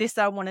aspect of this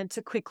I wanted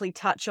to quickly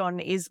touch on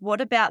is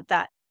what about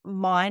that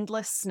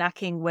mindless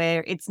snacking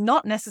where it's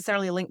not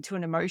necessarily linked to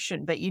an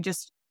emotion, but you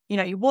just,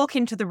 you walk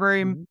into the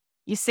room, Mhm.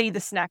 you see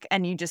the snack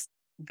and you just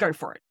go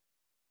for it.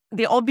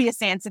 The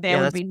obvious answer there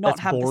Yeah, would be not that's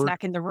have the bored.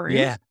 snack in the room.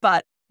 Yeah.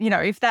 But,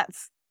 if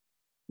that's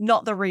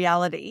not the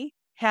reality,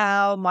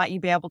 how might you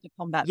be able to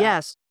combat that?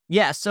 Yes.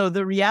 Yeah. So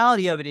the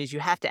reality of it is you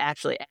have to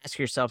actually ask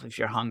yourself if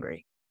you're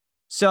hungry.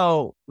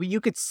 So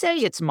you could say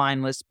it's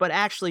mindless, but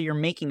actually you're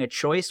making a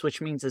choice, which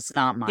means it's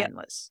not Yep.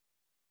 mindless.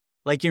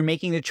 Like you're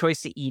making the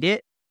choice to eat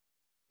it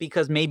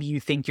because maybe you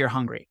think you're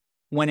hungry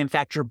when in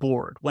fact you're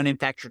bored, when in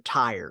fact you're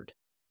tired,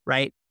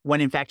 right?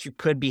 When in fact you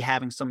could be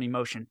having some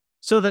emotion.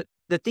 So the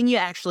thing you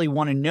actually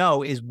want to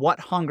know is what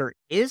hunger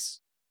is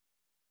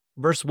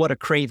versus what a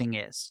craving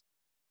is.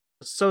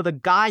 So the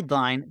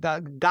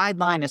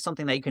guideline is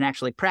something that you can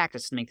actually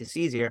practice to make this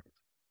easier,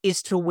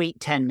 is to wait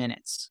 10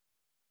 minutes.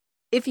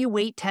 If you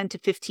wait 10 to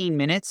 15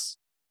 minutes,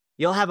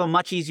 you'll have a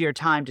much easier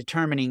time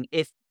determining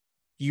if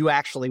you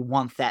actually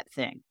want that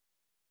thing.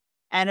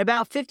 And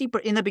about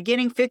in the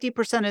beginning,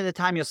 50% of the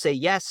time you'll say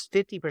yes,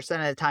 50%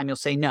 of the time you'll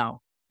say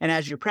no. And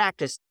as you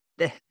practice,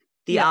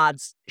 the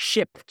odds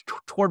shift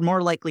toward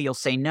more likely you'll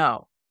say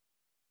no.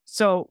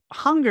 So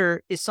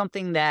hunger is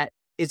something that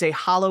is a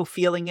hollow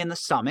feeling in the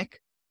stomach.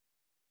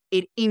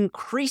 It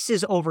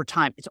increases over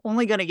time. It's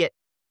only going to get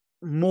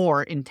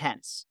more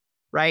intense,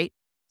 right?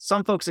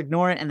 Some folks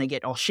ignore it and they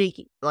get all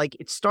shaky. Like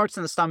it starts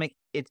in the stomach,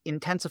 it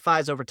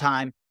intensifies over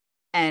time,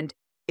 and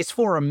it's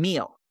for a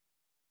meal.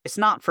 It's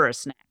not for a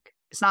snack.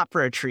 It's not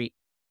for a treat.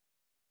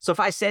 So if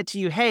I said to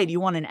you, hey, do you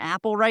want an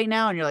apple right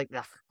now? And you're like,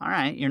 all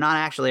right, you're not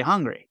actually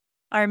hungry.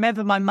 I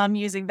remember my mum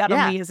using that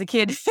on me as a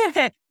kid.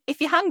 If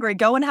you're hungry,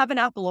 go and have an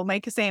apple or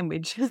make a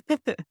sandwich.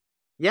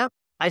 Yep.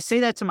 I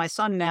say that to my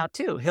son now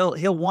too.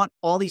 He'll want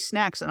all these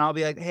snacks and I'll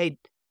be like, hey,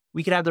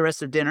 we could have the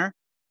rest of dinner.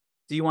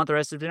 Do you want the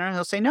rest of dinner? And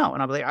he'll say no.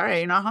 And I'll be like, all right,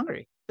 you're not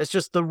hungry. That's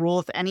just the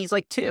rule. And he's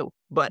like 2,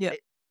 but Yeah.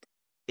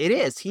 it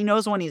is. He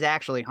knows when he's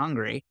actually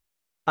hungry,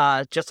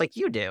 just like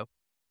you do.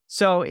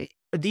 So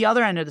the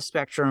other end of the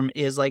spectrum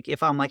is like,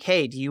 if I'm like,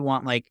 hey, do you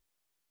want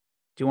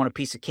a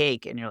piece of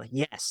cake? And you're like,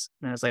 yes.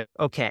 And it's like,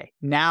 okay,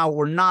 now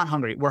we're not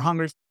hungry. We're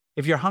hungry.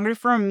 If you're hungry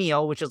for a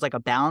meal, which is like a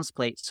balanced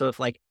plate. So if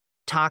like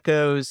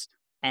tacos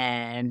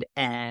and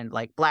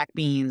like black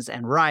beans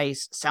and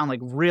rice sound like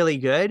really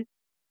good,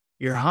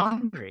 you're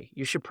hungry.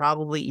 You should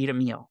probably eat a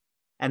meal.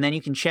 And then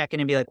you can check in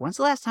and be like, when's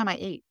the last time I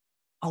ate?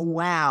 Oh,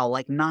 wow.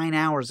 Like 9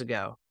 hours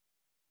ago.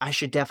 I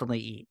should definitely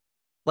eat.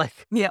 Like,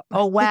 Yep.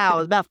 oh, wow.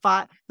 It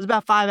was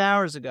about 5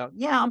 hours ago.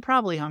 Yeah, I'm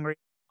probably hungry.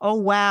 Oh,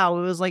 wow.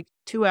 It was like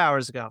 2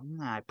 hours ago.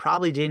 I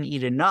probably didn't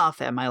eat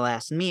enough at my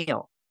last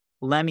meal.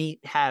 Let me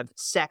have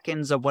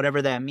seconds of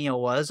whatever that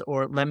meal was,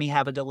 or let me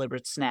have a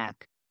deliberate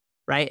snack,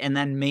 right? And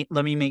then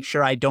let me make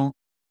sure I don't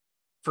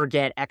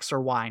forget X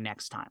or Y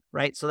next time,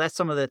 right? So that's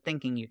some of the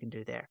thinking you can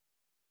do there.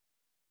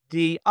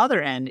 The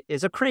other end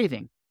is a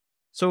craving.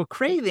 So a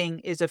craving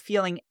is a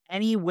feeling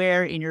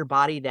anywhere in your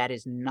body that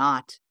is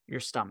not your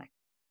stomach.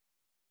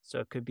 So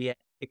it could be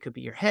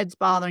your head's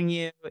bothering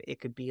you. It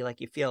could be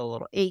like you feel a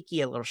little achy,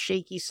 a little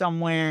shaky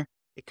somewhere.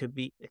 It could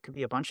be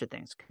a bunch of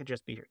things. It could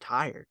just be you're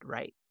tired,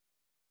 right?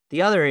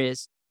 The other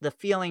is the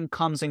feeling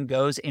comes and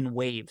goes in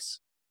waves.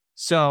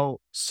 So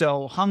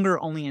hunger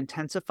only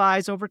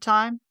intensifies over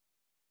time.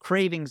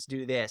 Cravings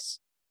do this.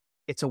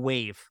 It's a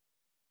wave.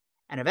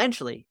 And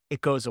eventually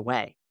it goes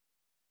away,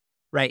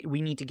 right?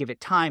 We need to give it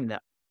time though.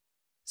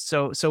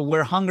 So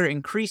where hunger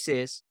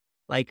increases,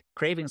 like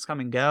cravings come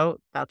and go,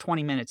 about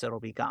 20 minutes, it'll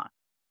be gone.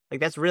 Like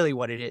that's really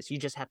what it is. You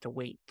just have to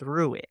wait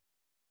through it.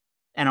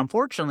 And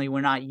unfortunately,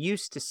 we're not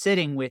used to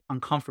sitting with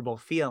uncomfortable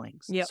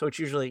feelings. Yep. So it's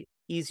usually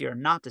easier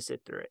not to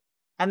sit through it.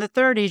 And the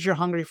third is you're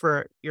hungry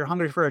for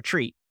a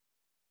treat.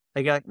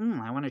 Like you're like,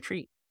 I want a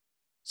treat.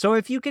 So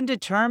if you can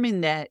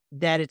determine that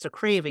it's a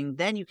craving,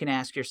 then you can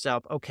ask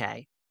yourself,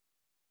 okay,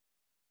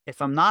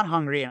 if I'm not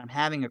hungry and I'm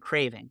having a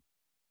craving,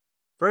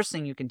 first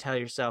thing you can tell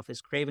yourself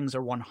is cravings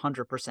are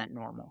 100%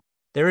 normal.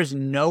 There is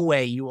no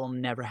way you will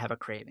never have a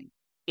craving.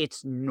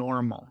 It's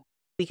normal.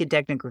 We could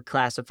technically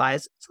classify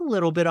as it's a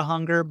little bit of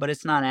hunger, but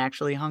it's not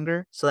actually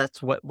hunger. So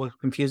that's what we'll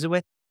confuse it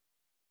with.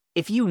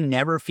 If you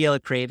never feel a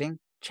craving,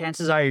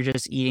 chances are you're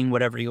just eating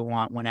whatever you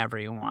want, whenever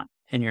you want,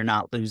 and you're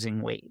not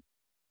losing weight.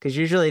 Because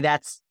usually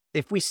that's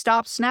if we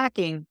stop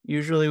snacking,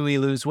 usually we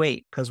lose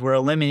weight because we're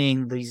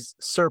eliminating these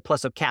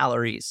surplus of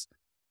calories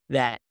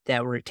that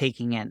we're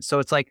taking in. So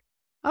it's like,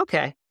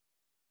 okay,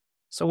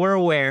 so we're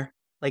aware.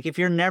 Like if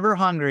you're never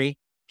hungry,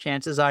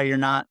 chances are you're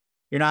not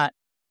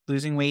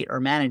losing weight or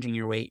managing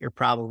your weight. You're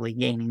probably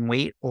gaining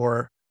weight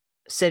or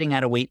sitting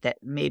at a weight that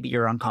maybe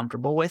you're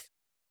uncomfortable with.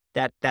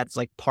 That's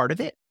like part of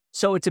it.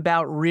 So it's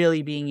about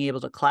really being able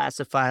to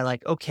classify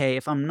like, okay,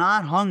 if I'm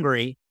not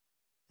hungry,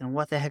 then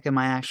what the heck am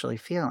I actually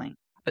feeling?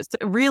 It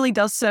really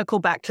does circle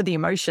back to the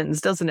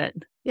emotions, doesn't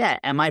it? Yeah.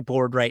 Am I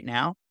bored right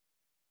now?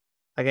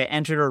 Like I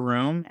entered a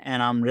room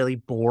and I'm really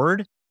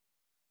bored.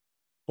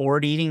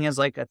 Bored eating is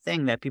like a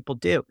thing that people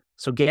do.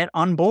 So get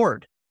on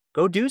board.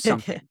 Go do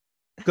something.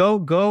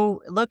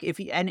 Go look, if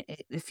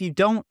you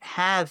don't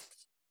have,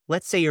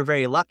 let's say you're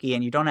very lucky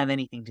and you don't have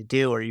anything to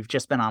do, or you've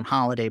just been on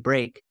holiday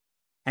break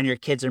and your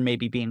kids are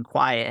maybe being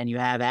quiet and you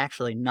have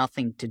actually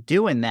nothing to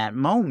do in that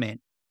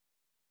moment,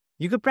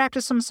 you could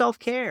practice some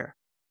self-care.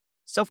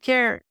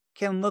 Self-care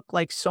can look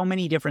like so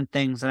many different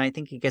things, and I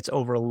think it gets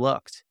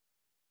overlooked.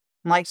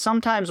 Like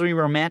sometimes we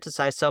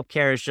romanticize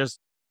self-care as just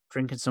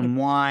drinking some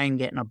wine,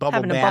 getting a bubble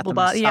Having a bath, bubble a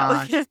bath,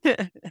 yeah.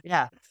 massage.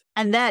 Yeah.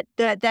 And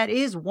that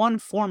is one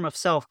form of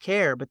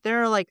self-care, but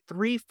there are like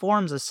 3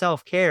 forms of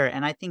self-care,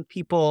 and I think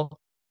people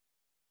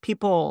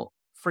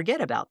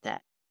forget about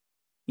that.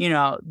 You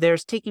know,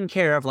 there's taking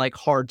care of like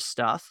hard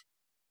stuff,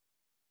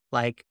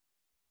 like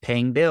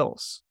paying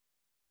bills,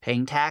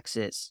 paying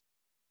taxes,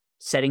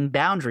 setting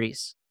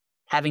boundaries,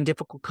 having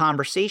difficult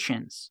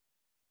conversations.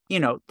 You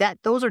know,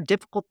 those are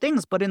difficult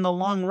things, but in the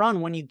long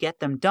run, when you get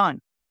them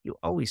done, you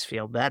always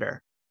feel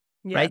better,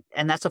 Yeah. right?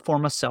 And that's a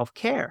form of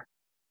self-care.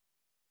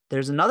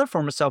 There's another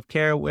form of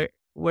self-care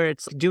where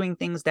it's doing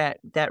things that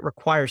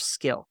require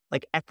skill,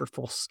 like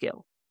effortful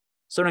skill.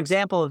 So an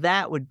example of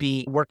that would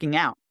be working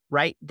out,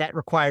 right? That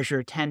requires your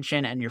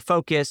attention and your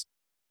focus,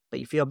 but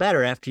you feel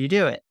better after you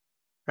do it,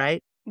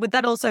 right? Would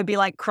that also be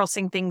like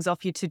crossing things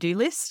off your to-do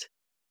list?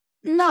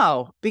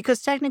 No,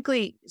 because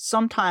technically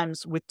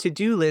sometimes with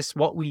to-do lists,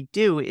 what we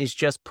do is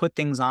just put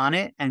things on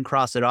it and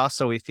cross it off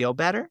so we feel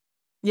better.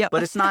 Yep.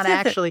 But it's not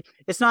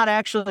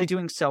actually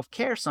doing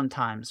self-care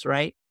sometimes,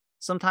 right?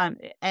 Sometimes,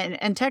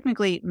 and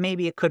technically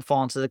maybe it could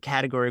fall into the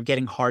category of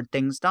getting hard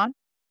things done.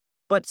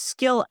 But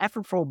skill,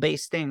 effortful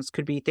based things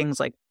could be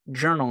things like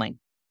journaling,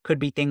 could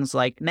be things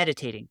like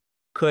meditating,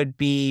 could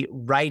be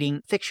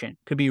writing fiction,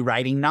 could be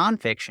writing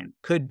nonfiction,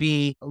 could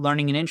be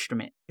learning an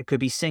instrument, it could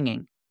be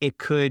singing, it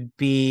could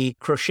be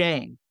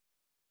crocheting.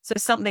 So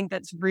something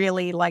that's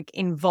really like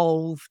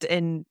involved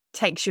and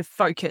takes your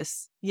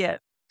focus. Yeah.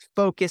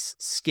 Focus,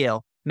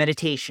 skill,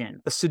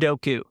 meditation, a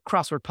Sudoku,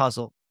 crossword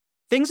puzzle,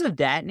 things of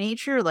that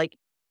nature. Like,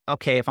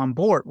 okay, if I'm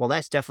bored, well,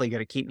 that's definitely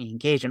going to keep me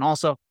engaged. And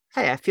also,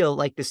 hey, I feel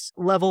like this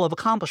level of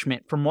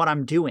accomplishment from what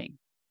I'm doing.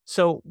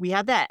 So we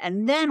have that.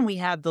 And then we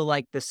have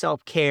the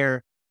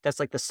self-care. That's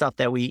like the stuff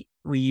that we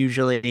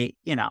usually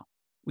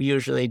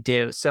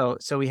do. So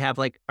we have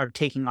like our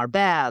taking our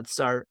baths,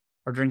 our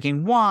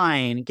drinking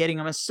wine, getting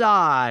a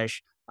massage,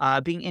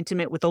 being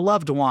intimate with a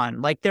loved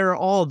one. Like there are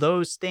all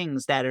those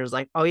things that is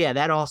like, oh yeah,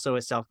 that also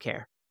is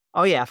self-care.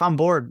 Oh yeah, if I'm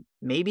bored,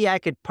 maybe I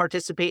could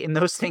participate in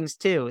those things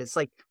too. It's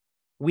like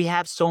we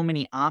have so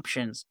many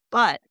options,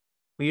 but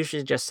we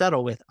usually just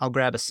settle with, I'll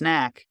grab a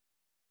snack,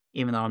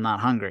 even though I'm not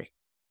hungry.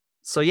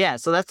 So yeah,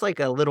 so that's like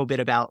a little bit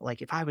about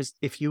like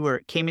if you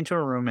came into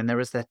a room and there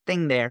was that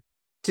thing there,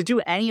 to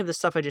do any of the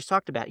stuff I just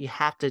talked about, you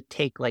have to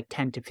take like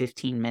 10 to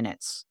 15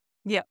 minutes.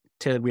 Yep.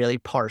 To really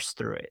parse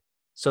through it.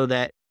 So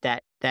that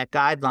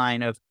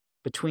guideline of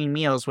between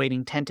meals,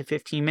 waiting 10 to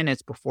 15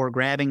 minutes before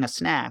grabbing a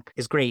snack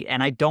is great.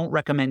 And I don't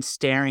recommend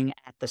staring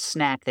at the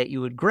snack that you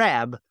would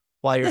grab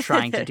while you're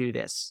trying to do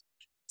this.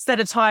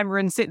 Set a timer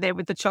and sit there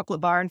with the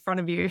chocolate bar in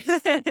front of you.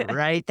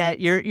 Right? That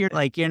you're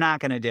not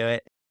going to do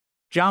it.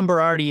 John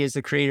Berardi is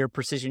the creator of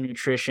precision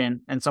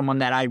nutrition and someone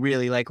that I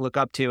really look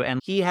up to.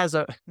 And he has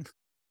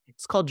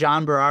it's called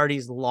John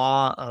Berardi's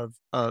law of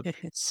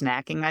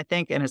snacking, I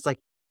think. And it's like,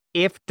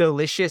 if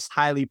delicious,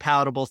 highly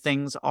palatable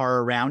things are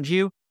around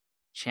you,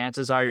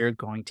 chances are you're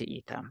going to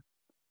eat them.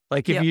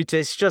 Like if you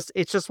it's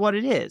just what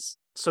it is.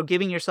 So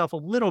giving yourself a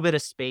little bit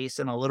of space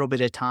and a little bit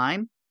of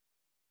time,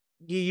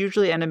 you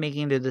usually end up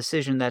making the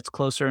decision that's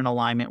closer in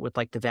alignment with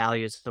like the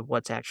values of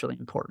what's actually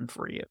important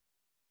for you.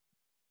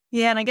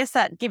 Yeah. And I guess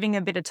that giving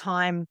a bit of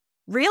time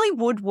really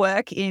would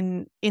work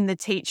in the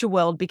teacher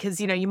world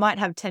because, you might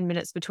have 10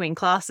 minutes between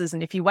classes.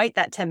 And if you wait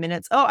that 10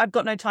 minutes, oh, I've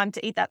got no time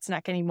to eat that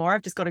snack anymore.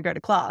 I've just got to go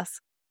to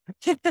class.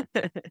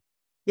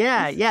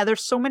 Yeah.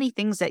 There's so many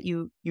things that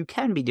you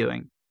can be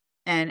doing,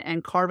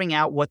 and carving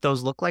out what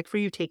those look like for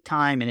you take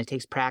time and it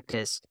takes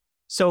practice.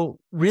 So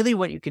really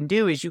what you can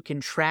do is you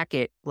can track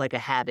it like a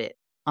habit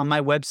on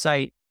my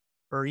website,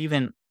 or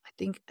even I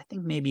think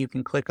maybe you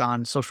can click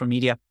on social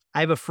media. I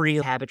have a free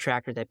habit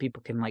tracker that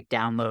people can like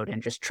download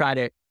and just try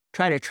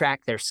to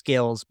track their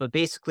skills. But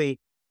basically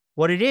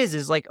what it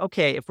is like,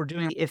 okay, if we're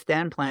doing if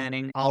then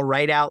planning, I'll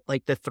write out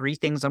like the 3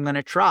 things I'm going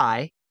to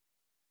try.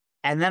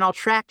 And then I'll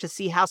track to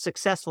see how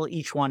successful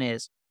each one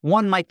is.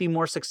 one might be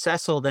more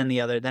successful than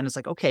the other, then it's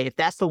like, okay, if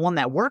that's the one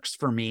that works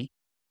for me,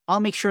 I'll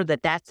make sure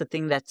that that's the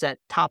thing that's at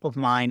top of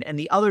mind. And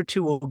the other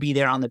two will be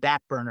there on the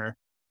back burner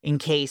in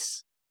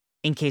case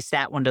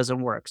that one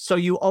doesn't work. So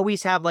you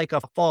always have like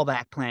a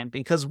fallback plan,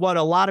 because what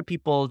a lot of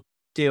people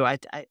do, I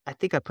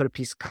think I put a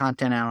piece of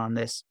content out on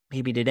this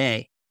maybe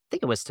today. I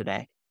think it was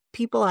today.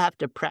 People have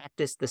to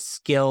practice the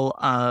skill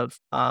of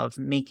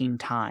making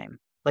time,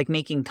 like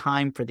making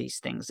time for these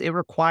things. It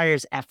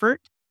requires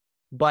effort,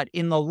 but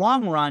in the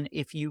long run,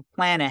 if you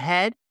plan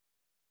ahead,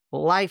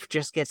 life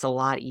just gets a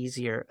lot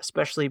easier,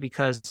 especially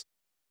because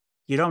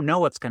you don't know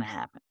what's going to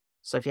happen.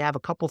 So if you have a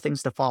couple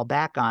things to fall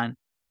back on,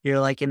 you're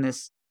like in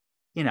this,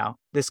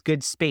 this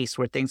good space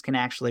where things can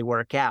actually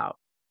work out.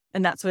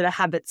 And that's where the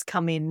habits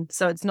come in.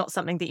 So it's not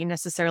something that you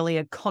necessarily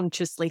are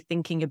consciously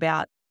thinking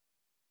about,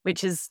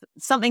 which is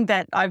something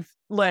that I've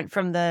learned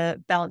from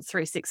the Balance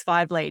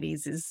 365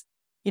 ladies is,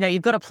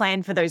 you've got to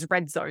plan for those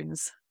red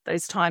zones,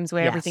 those times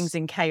where everything's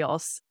in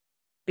chaos,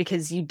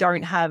 because you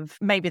don't have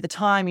maybe the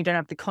time, you don't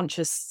have the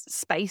conscious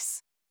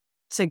space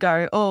to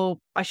go, oh,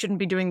 I shouldn't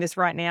be doing this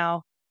right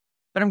now,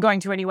 but I'm going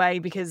to anyway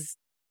because,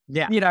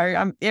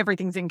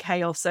 everything's in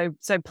chaos.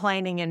 So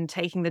planning and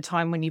taking the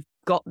time when you've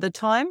got the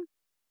time,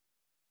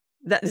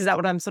 is that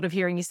what I'm sort of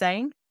hearing you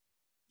saying?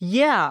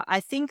 Yeah,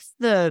 I think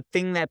the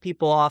thing that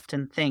people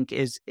often think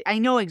is, I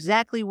know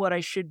exactly what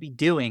I should be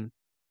doing,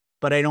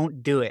 but I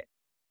don't do it.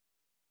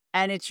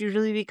 And it's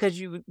usually because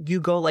you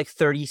go like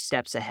 30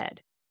 steps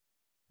ahead,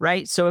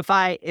 right? So if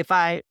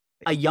a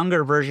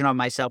younger version of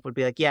myself would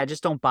be like, yeah,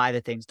 just don't buy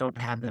the things, don't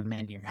have them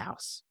in your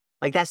house.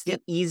 Like that's the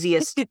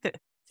easiest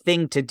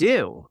thing to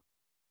do,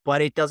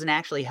 but it doesn't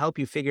actually help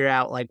you figure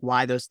out like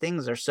why those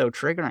things are so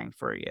triggering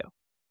for you.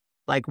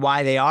 Like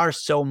why they are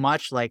so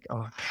much like,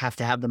 oh, I have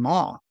to have them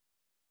all.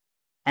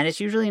 And it's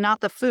usually not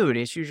the food.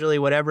 It's usually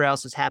whatever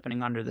else is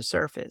happening under the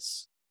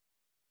surface.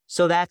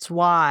 So that's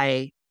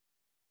why,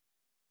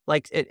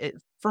 like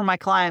for my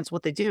clients,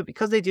 what they do,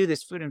 because they do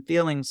this food and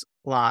feelings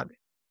log,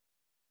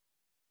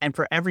 and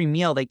for every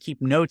meal, they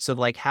keep notes of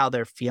like how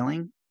they're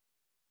feeling.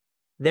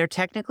 They're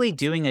technically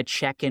doing a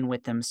check-in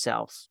with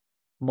themselves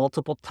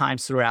multiple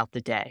times throughout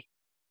the day.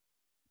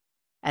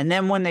 And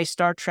then when they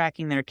start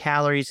tracking their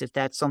calories, if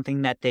that's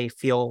something that they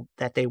feel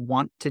that they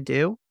want to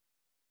do,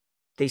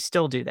 they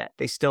still do that.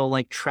 They still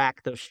like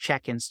track those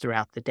check-ins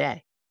throughout the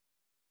day.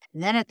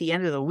 And then at the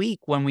end of the week,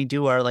 when we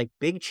do our like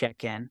big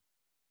check-in,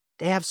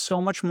 they have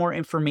so much more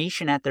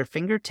information at their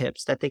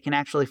fingertips that they can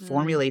actually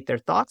formulate their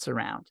thoughts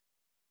around.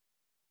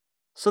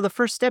 So the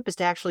first step is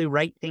to actually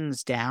write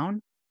things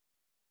down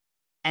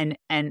and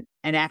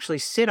actually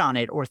sit on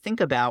it or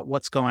think about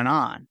what's going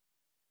on,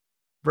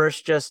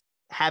 versus just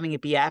having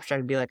it be abstract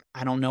and be like,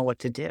 I don't know what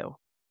to do.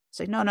 It's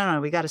like, no,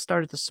 we got to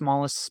start at the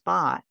smallest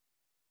spot.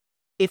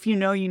 If you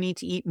know you need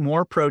to eat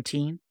more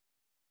protein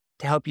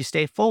to help you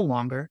stay full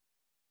longer,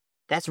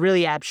 that's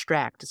really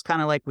abstract. It's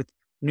kind of like with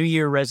New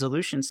Year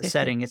resolutions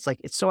setting. It's like,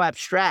 it's so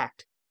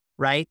abstract,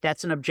 right?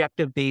 That's an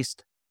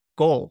objective-based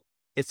goal.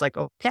 It's like,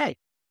 okay,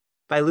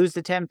 if I lose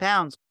the 10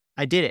 pounds,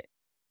 I did it.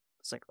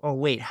 It's like, oh,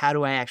 wait, how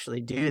do I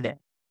actually do that?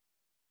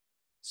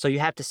 So you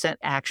have to set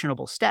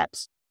actionable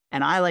steps.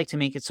 And I like to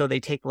make it so they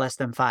take less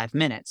than 5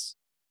 minutes.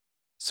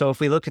 So if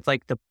we look at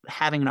like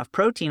having enough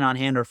protein on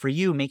hand, or for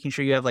you, making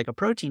sure you have like a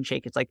protein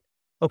shake, it's like,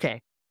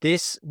 okay,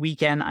 this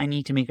weekend I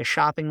need to make a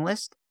shopping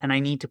list and I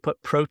need to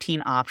put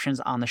protein options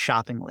on the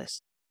shopping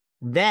list.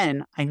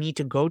 Then I need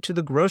to go to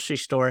the grocery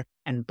store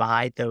and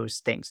buy those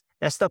things.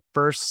 That's the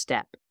first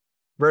step,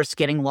 versus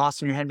getting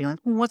lost in your head and being like,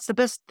 what's the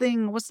best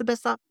thing? What's the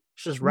best option?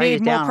 Just write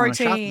it down on a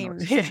shopping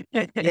list.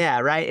 Yeah,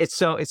 right. It's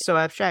so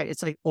abstract.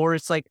 It's like, or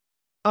it's like,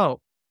 oh,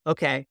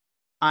 okay,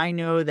 I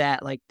know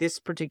that like this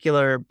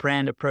particular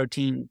brand of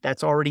protein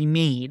that's already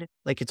made,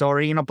 like it's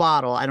already in a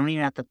bottle. I don't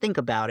even have to think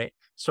about it.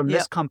 So from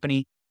this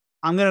company,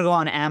 I'm going to go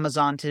on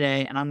Amazon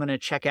today and I'm going to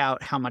check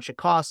out how much it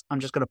costs. I'm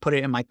just going to put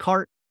it in my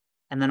cart.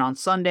 And then on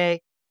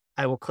Sunday,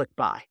 I will click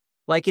buy.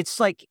 Like, it's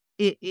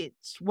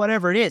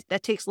whatever it is.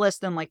 That takes less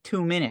than like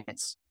 2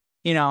 minutes,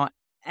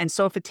 And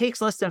so if it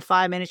takes less than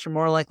 5 minutes, you're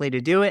more likely to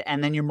do it.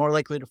 And then you're more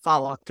likely to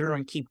follow through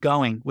and keep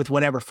going with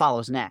whatever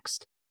follows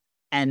next.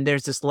 And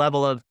there's this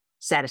level of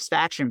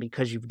satisfaction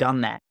because you've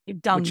done that.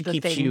 You've done which the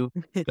keeps thing. You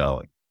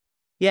going.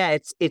 Yeah,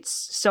 it's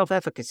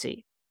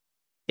self-efficacy.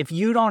 If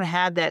you don't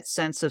have that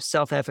sense of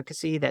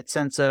self-efficacy, that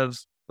sense of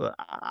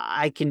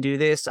I can do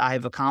this,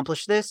 I've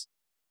accomplished this,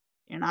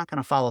 you're not going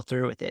to follow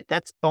through with it.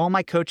 That's all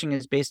my coaching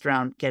is based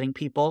around getting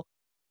people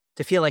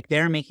to feel like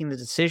they're making the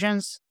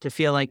decisions, to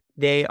feel like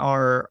they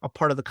are a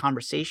part of the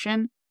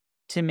conversation,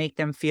 to make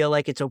them feel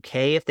like it's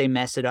okay if they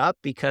mess it up,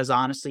 because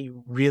honestly,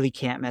 you really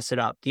can't mess it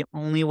up. The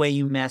only way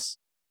you mess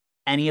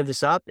any of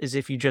this up is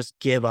if you just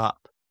give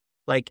up.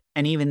 Like,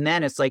 and even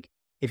then it's like,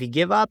 if you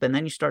give up and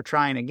then you start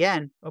trying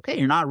again, okay,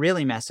 you're not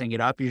really messing it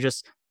up. You're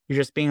just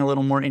being a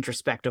little more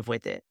introspective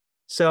with it.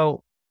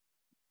 So,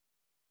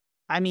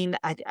 I mean,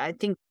 I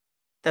think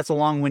that's a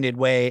long-winded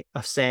way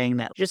of saying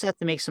that you just have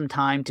to make some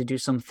time to do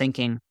some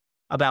thinking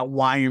about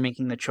why you're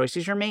making the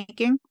choices you're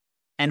making.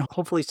 And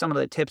hopefully some of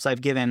the tips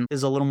I've given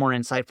is a little more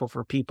insightful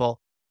for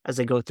people as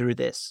they go through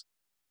this.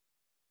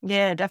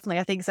 Yeah, definitely.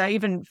 I think so.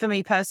 Even for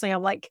me personally,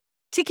 I'm like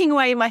ticking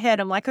away in my head.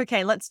 I'm like,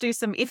 okay, let's do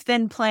some if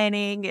then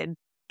planning and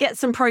get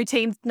some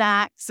protein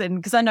snacks. And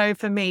because I know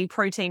for me,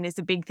 protein is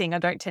a big thing I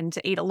don't tend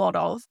to eat a lot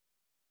of.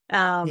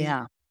 Um,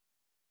 Yeah.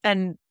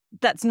 and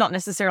that's not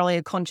necessarily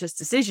a conscious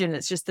decision.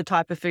 It's just the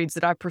type of foods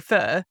that I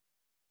prefer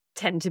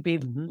tend to be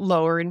Hmm.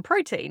 lower in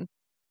protein.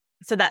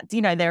 So that,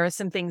 there are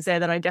some things there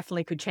that I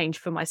definitely could change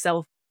for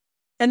myself.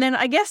 And then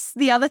I guess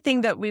the other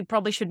thing that we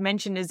probably should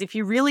mention is if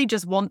you really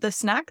just want the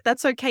snack,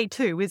 that's okay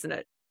too, isn't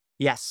it?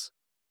 Yes.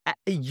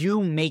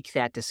 You make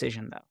that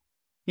decision though.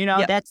 You know,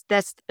 Yep. that's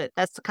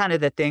the kind of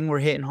the thing we're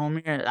hitting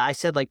home here. I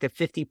said like the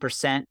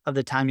 50% of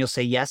the time you'll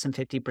say yes and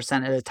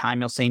 50% of the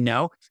time you'll say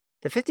no.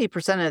 The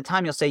 50% of the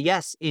time you'll say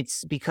yes,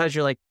 it's because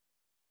you're like,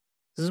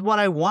 this is what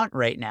I want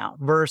right now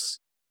versus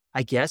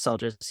I guess I'll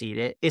just eat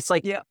it. It's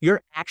like Yep.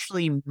 you're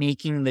actually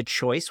making the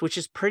choice, which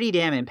is pretty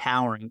damn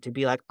empowering to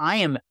be like, I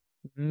am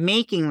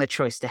making the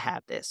choice to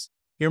have this.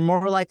 You're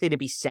more likely to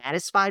be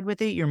satisfied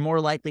with it. You're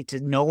more likely to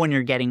know when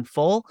you're getting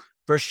full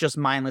versus just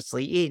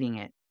mindlessly eating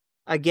it.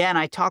 Again,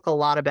 I talk a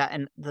lot about,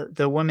 and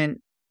the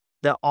women,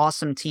 the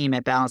awesome team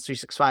at Balance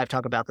 365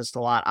 talk about this a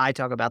lot. I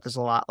talk about this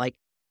a lot. Like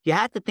you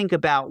have to think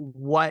about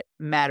what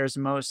matters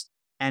most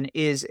and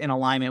is in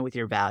alignment with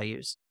your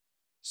values.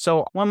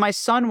 So when my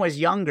son was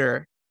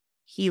younger,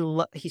 he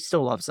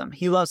still loves them.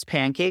 He loves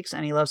pancakes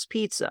and he loves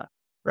pizza,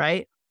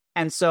 right?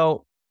 And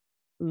so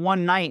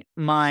one night,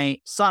 my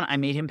son, I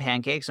made him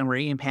pancakes and we're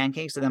eating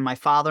pancakes. And then my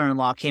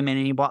father-in-law came in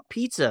and he bought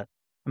pizza.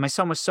 And my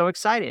son was so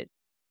excited.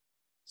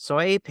 So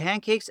I ate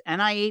pancakes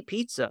and I ate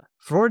pizza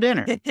for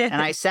dinner.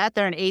 And I sat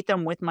there and ate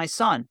them with my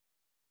son.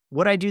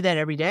 Would I do that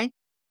every day?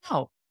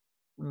 No.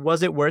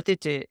 Was it worth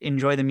it to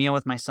enjoy the meal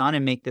with my son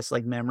and make this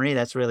like memory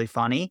that's really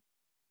funny?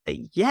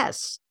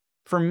 Yes.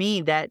 For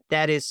me, that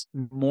is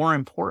more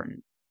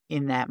important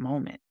in that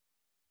moment.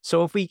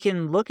 So if we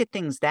can look at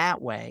things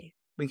that way,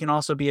 we can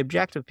also be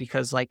objective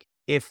because like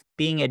if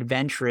being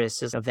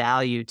adventurous is a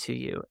value to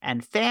you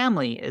and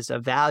family is a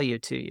value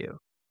to you,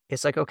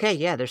 it's like, okay,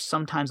 yeah, there's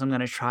sometimes I'm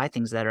going to try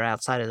things that are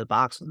outside of the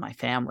box with my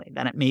family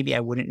that maybe I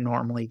wouldn't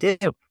normally do.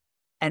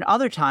 And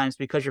other times,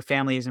 because your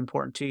family is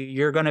important to you,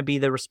 you're going to be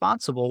the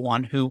responsible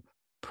one who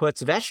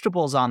puts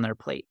vegetables on their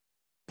plate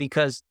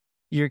because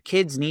your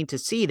kids need to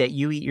see that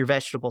you eat your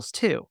vegetables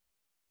too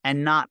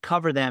and not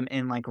cover them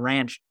in like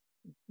ranch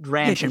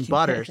and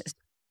butters,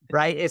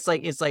 right? It's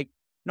like,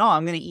 no,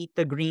 I'm going to eat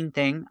the green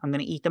thing. I'm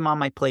going to eat them on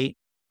my plate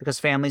because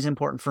family's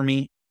important for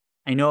me.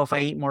 I know if I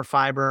eat more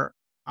fiber,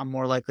 I'm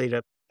more likely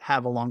to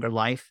have a longer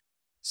life.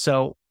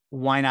 So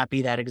why not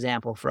be that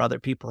example for other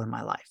people in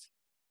my life?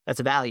 That's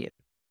a value,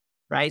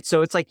 right?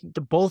 So it's like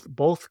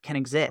both can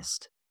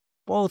exist.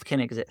 Both can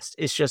exist.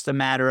 It's just a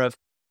matter of,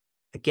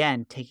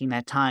 again, taking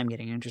that time,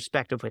 getting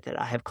introspective with it.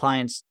 I have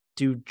clients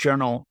do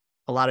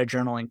a lot of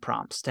journaling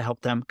prompts to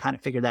help them kind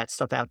of figure that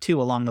stuff out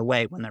too along the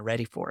way when they're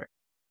ready for it.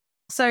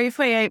 So if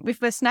we're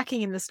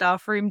snacking in the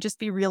staff room, just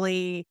be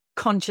really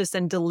conscious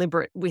and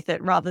deliberate with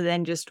it rather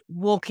than just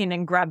walk in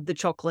and grab the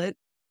chocolate,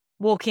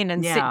 walk in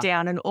and sit Yeah.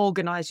 down and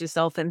organize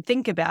yourself and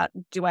think about,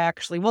 do I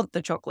actually want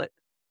the chocolate?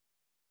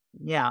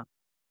 Yeah.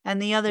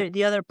 And the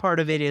other part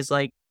of it is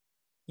like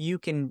you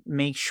can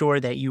make sure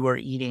that you are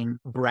eating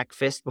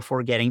breakfast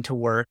before getting to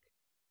work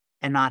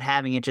and not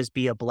having it just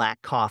be a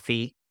black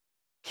coffee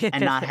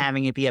and not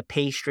having it be a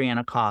pastry and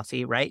a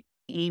coffee, right?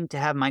 Aim to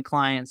have my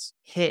clients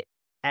hit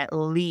at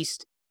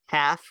least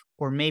half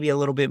or maybe a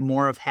little bit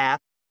more of half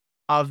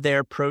of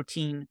their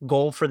protein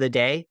goal for the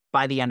day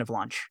by the end of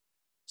lunch.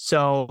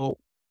 So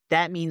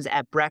that means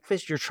at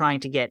breakfast, you're trying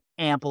to get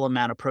ample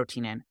amount of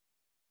protein in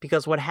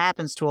because what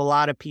happens to a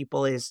lot of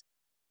people is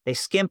they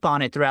skimp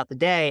on it throughout the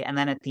day. And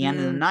then at the end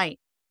of the Mm. night,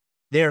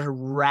 they're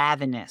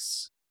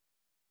ravenous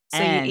So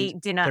you and eat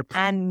dinner they're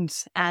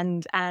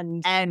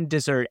and.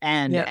 dessert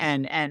Yeah.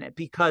 and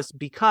because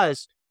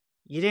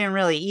you didn't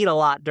really eat a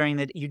lot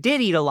you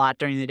did eat a lot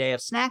during the day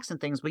of snacks and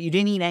things, but you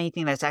didn't eat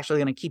anything that's actually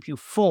going to keep you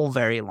full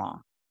very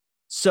long.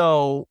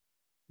 So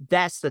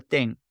that's the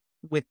thing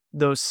with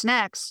those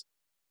snacks.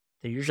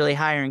 They're usually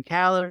higher in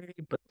calorie,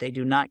 but they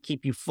do not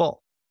keep you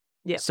full.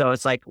 Yeah. So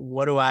it's like,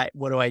 what do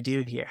I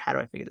do here? How do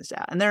I figure this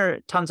out? And there are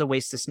tons of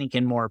ways to sneak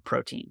in more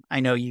protein. I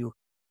know you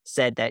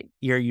said that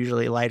you're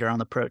usually lighter on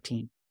the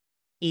protein.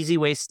 Easy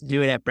ways to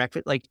do it at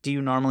breakfast. Like, do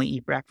you normally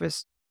eat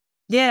breakfast?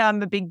 Yeah,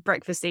 I'm a big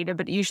breakfast eater,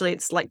 but usually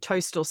it's like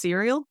toast or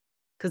cereal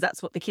because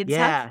that's what the kids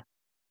have.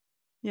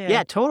 Yeah. Yeah.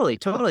 Yeah,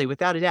 totally,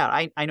 without a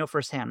doubt. I know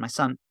firsthand. My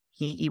son,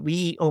 we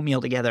eat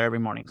oatmeal together every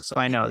morning, so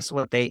I know it's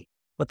what they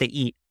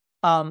eat.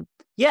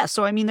 Yeah.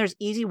 So I mean, there's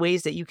easy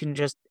ways that you can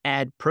just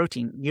add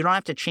protein. You don't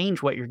have to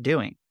change what you're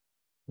doing.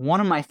 One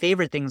of my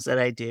favorite things that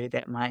I do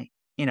that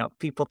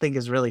people think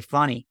is really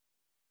funny.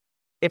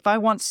 If I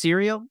want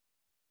cereal,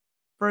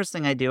 first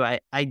thing I do,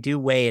 I do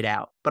weigh it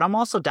out. But I'm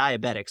also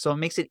diabetic, so it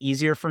makes it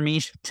easier for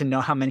me to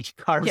know how many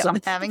carbs Yeah. I'm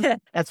having.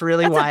 That's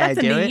really why I That's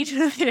a do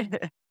it.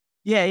 need.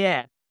 Yeah,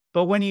 yeah.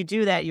 But when you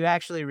do that, you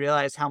actually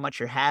realize how much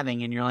you're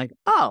having and you're like,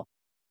 oh,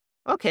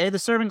 okay, the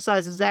serving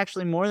size is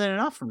actually more than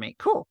enough for me.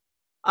 Cool.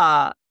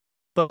 Uh,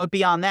 But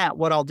beyond that,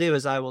 what I'll do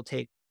is I will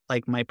take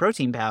like my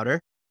protein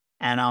powder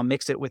and I'll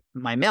mix it with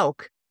my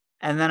milk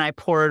and then I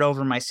pour it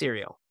over my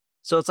cereal.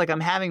 So it's like I'm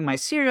having my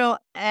cereal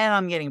and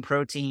I'm getting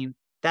protein.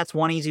 That's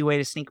one easy way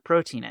to sneak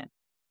protein in.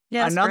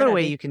 Yeah, that's a great Another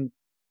way idea. you can,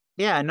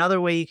 yeah,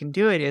 another way you can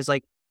do it is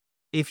like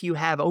if you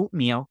have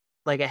oatmeal,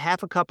 like a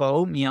half a cup of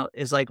oatmeal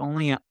is like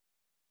only, I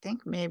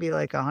think maybe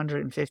like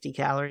 150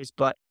 calories,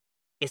 but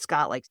it's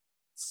got like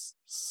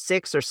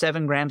 6 or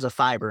 7 grams of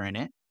fiber in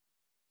it.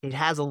 It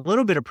has a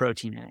little bit of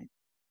protein in it.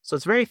 So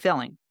it's very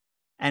filling.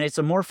 And it's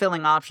a more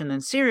filling option than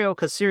cereal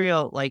because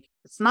cereal, like,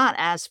 it's not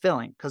as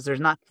filling because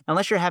there's not,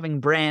 unless you're having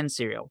bran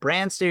cereal.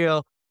 Bran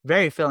cereal,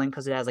 very filling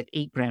because it has like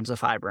 8 grams of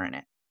fiber in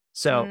it.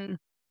 So Mm. Yep.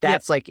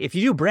 that's like, if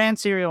you do bran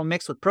cereal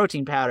mixed with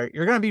protein powder,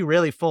 you're going to be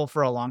really full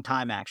for a long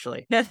time,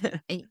 actually.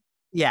 And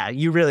yeah,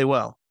 you really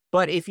will.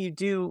 But if you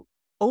do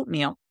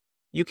oatmeal,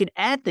 you can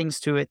add things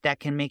to it that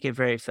can make it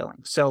very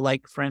filling. So,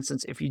 like, for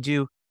instance, if you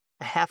do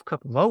a half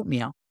cup of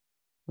oatmeal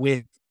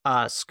with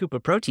a scoop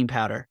of protein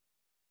powder,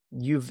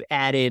 you've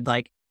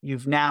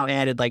now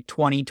added like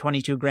 20,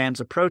 22 grams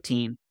of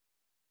protein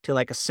to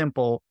like a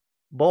simple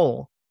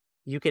bowl.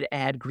 You could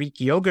add Greek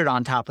yogurt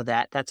on top of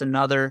that. That's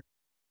another,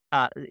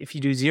 if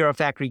you do zero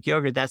fat Greek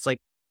yogurt, that's like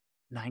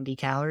 90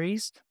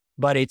 calories,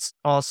 but it's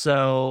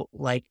also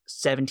like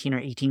 17 or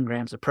 18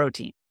 grams of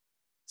protein.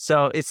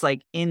 So it's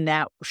like in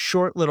that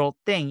short little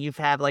thing, you've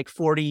had like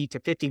 40 to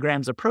 50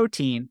 grams of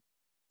protein.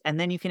 And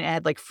then you can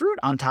add like fruit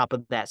on top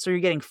of that. So you're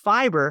getting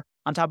fiber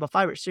on top of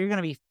fiber. So you're going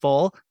to be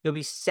full. You'll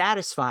be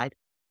satisfied.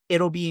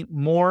 It'll be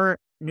more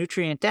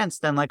nutrient dense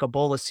than like a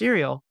bowl of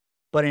cereal.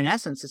 But in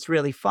essence, it's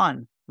really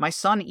fun. My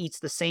son eats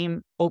the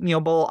same oatmeal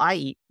bowl I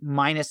eat,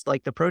 minus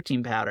like the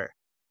protein powder.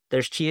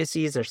 There's chia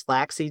seeds, there's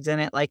flax seeds in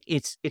it. Like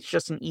it's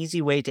just an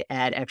easy way to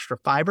add extra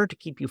fiber to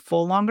keep you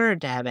full longer and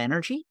to have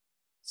energy.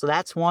 So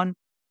that's one.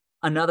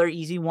 Another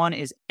easy one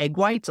is egg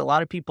whites. A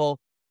lot of people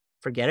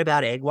forget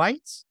about egg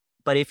whites.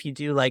 But if you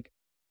do like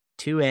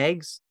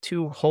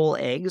 2 whole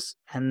eggs,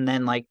 and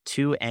then like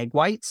 2 egg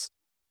whites,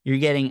 you're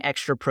getting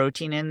extra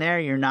protein in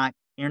there. You're not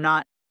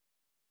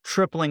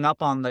tripling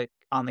up on the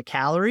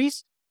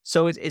calories.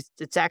 So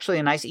it's actually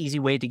a nice, easy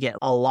way to get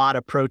a lot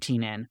of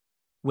protein in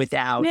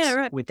without Yeah,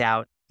 right.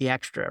 without the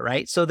extra,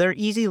 right? So they're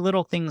easy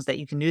little things that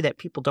you can do that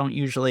people don't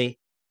usually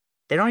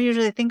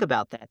think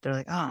about that. They're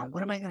like, oh,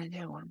 what am I gonna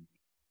do?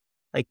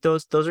 Like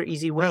those are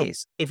easy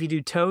ways. If you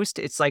do toast,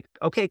 it's like,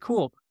 okay,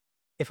 cool.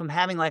 If I'm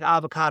having like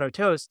avocado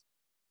toast,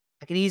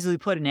 I could easily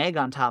put an egg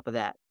on top of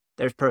that.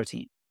 There's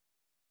protein.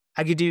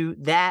 I could do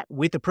that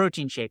with a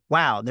protein shake.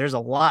 Wow, there's a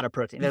lot of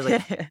protein.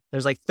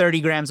 There's like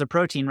 30 grams of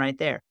protein right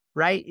there,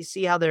 right? You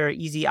see how they're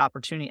an easy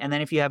opportunity. And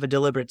then if you have a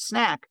deliberate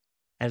snack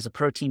as a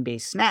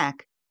protein-based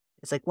snack,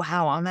 it's like,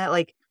 wow, I'm at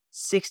like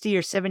 60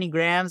 or 70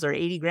 grams or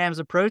 80 grams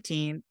of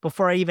protein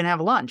before I even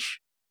have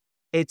lunch.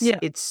 Yeah.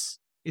 It's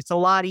a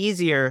lot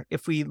easier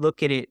if we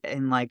look at it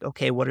and like,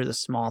 okay, what are the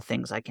small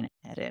things I can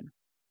add in?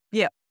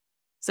 Yeah.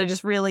 So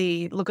just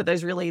really look at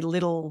those really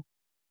little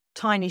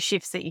tiny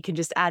shifts that you can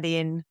just add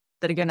in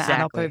that are going to add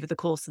up Exactly. over the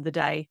course of the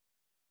day.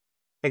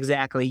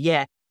 Exactly.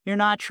 Yeah. You're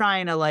not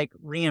trying to like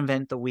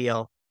reinvent the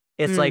wheel.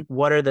 It's Mm. like,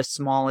 what are the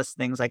smallest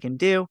things I can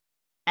do?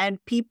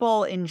 And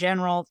people in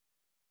general,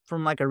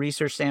 from like a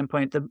research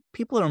standpoint, the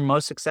people who are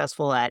most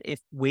successful at, if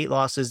weight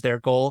loss is their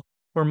goal,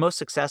 who are most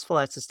successful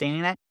at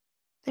sustaining that,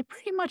 they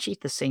pretty much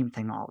eat the same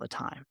thing all the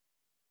time.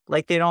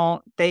 Like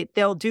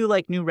they'll do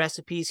like new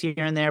recipes here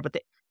and there, but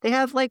they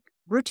have like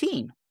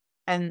routine.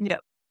 And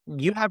Yep.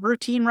 you have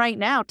routine right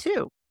now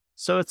too.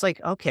 So it's like,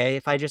 okay,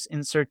 if I just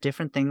insert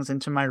different things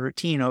into my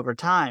routine over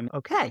time,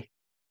 okay,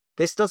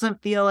 this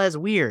doesn't feel as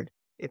weird.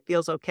 It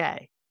feels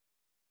okay.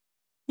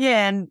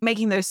 Yeah. And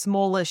making those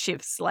smaller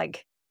shifts,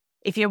 like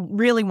if you're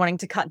really wanting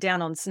to cut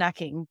down on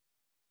snacking,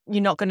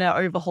 you're not going to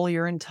overhaul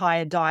your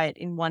entire diet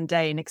in one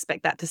day and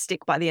expect that to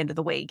stick by the end of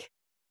the week.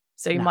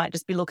 So you No, might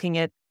just be looking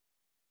at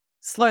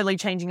slowly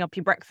changing up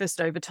your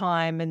breakfast over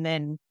time and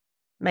then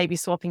maybe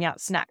swapping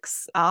out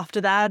snacks after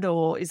that?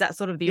 Or is that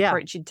sort of the yeah,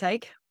 approach you'd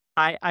take?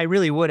 I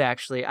really would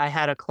actually. I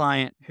had a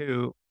client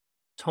who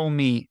told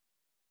me,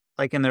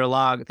 like in their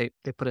log,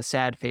 they put a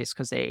sad face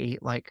because they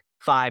ate like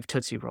 5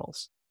 Tootsie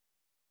Rolls.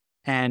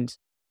 And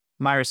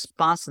my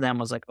response to them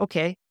was like,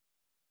 okay,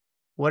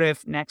 what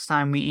if next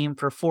time we aim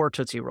for 4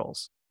 Tootsie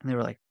Rolls? And they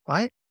were like,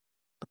 what?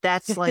 But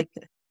that's like,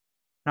 and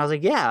I was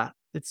like, yeah,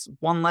 it's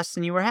one less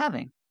than you were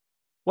having.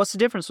 What's the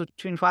difference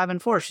between 5 and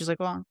 4? She's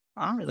like, well,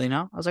 I don't really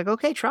know. I was like,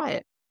 okay, try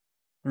it.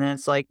 And then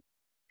it's like,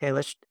 okay,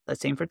 let's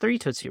aim for 3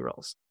 Tootsie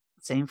Rolls.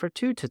 Let's aim for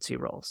 2 Tootsie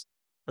Rolls.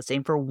 Let's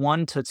aim for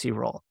 1 Tootsie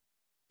Roll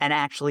and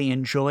actually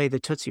enjoy the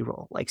Tootsie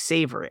Roll. Like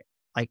savor it.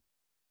 Like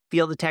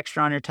feel the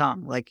texture on your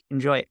tongue. Like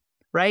enjoy it.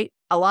 Right?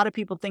 A lot of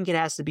people think it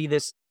has to be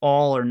this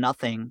all or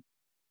nothing.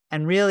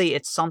 And really,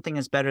 it's something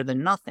is better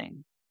than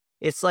nothing.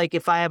 It's like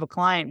if I have a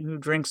client who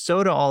drinks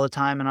soda all the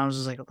time and I was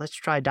just like, let's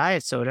try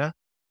diet soda,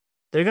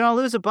 they're going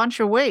to lose a bunch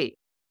of weight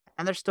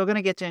and they're still going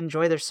to get to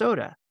enjoy their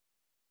soda.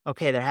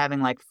 Okay, they're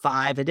having like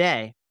 5 a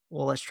day.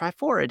 Well, let's try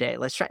 4 a day.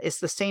 It's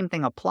the same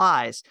thing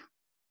applies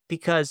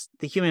because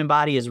the human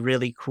body is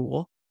really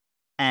cool.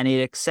 and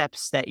it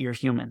accepts that you're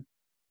human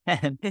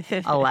and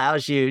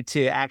allows you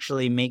to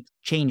actually make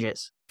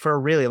changes for a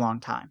really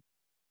long time.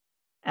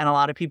 And a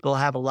lot of people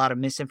have a lot of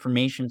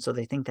misinformation, so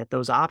they think that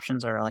those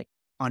options are like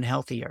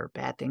unhealthy or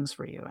bad things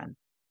for you, and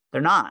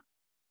they're not.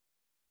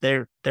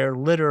 They're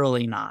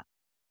literally not.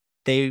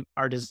 They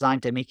are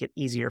designed to make it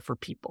easier for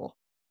people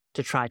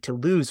to try to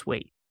lose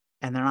weight,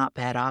 and they're not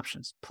bad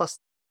options. Plus,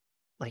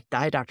 like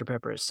Diet Dr.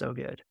 Pepper is so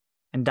good,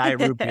 and Diet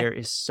Root Beer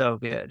is so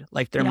good.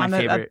 Like they're Yeah, my I'm a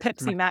favorite.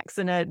 Pepsi Max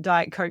and a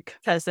Diet Coke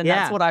person.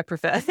 That's Yeah, what I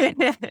prefer.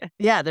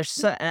 yeah. They're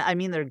so. I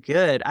mean, they're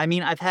good. I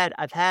mean, Is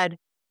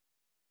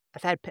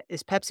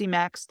Pepsi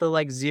Max the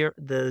like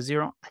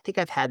zero? I think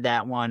I've had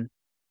that one.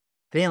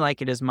 I didn't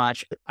like it as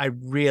much. I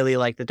really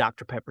like the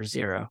Dr. Pepper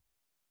Zero.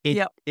 It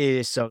Yep.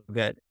 is so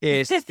good.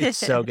 It's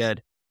so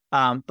good.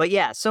 But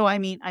yeah, so I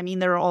mean,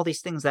 there are all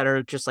these things that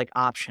are just like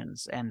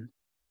options, and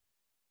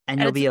And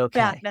you'll it's be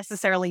about okay.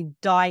 necessarily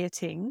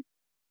dieting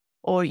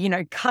or,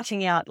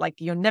 cutting out, like,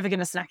 you're never going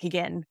to snack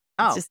again. It's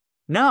Oh, just,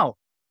 no.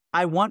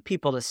 I want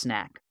people to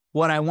snack.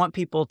 What I want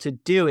people to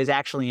do is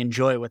actually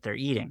enjoy what they're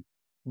eating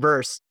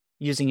versus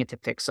using it to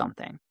fix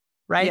something,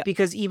 right? yeah.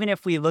 Because even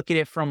if we look at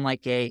it from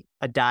like a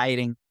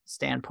dieting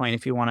standpoint,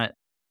 if we want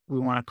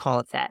to call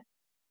it that,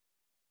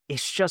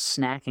 it's just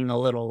snacking a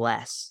little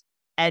less.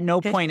 At no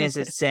point is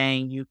it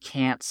saying you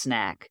can't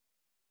snack.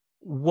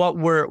 What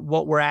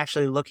we're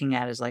actually looking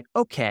at is like,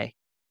 okay,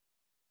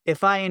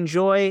 if I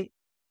enjoy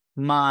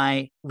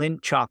my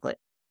Lindt chocolate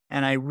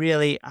and I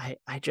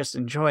just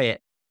enjoy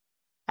it,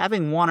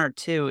 having one or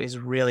two is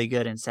really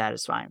good and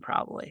satisfying,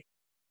 probably.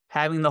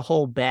 Having the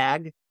whole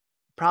bag,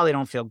 probably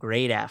don't feel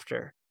great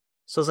after.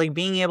 So it's like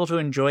being able to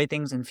enjoy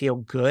things and feel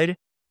good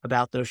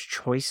about those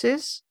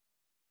choices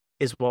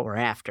is what we're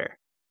after.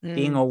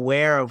 Being Mm.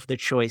 aware of the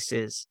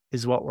choices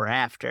is what we're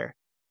after.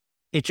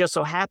 It just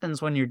so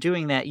happens when you're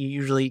doing that, you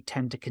usually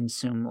tend to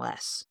consume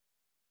less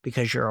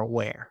because you're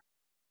aware.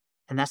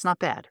 And that's not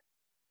bad.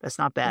 That's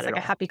not bad It's at like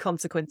a all. happy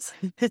consequence.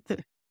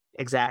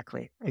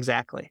 Exactly.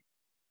 Exactly.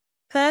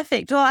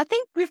 Perfect. Well, I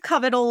think we've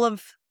covered all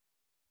of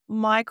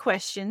my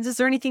questions. Is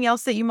there anything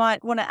else that you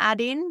might want to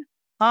add in,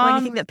 or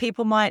anything Um, that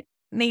people might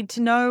need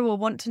to know or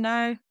want to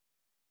know?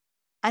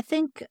 I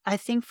think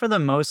for the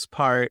most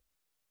part,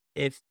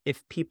 if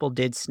people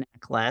did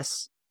snack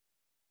less,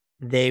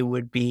 they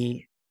would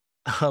be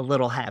a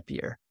little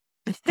happier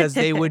because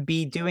they would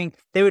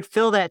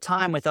fill that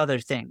time with other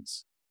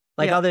things,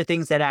 like Yep. other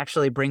things that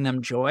actually bring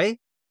them joy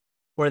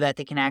or that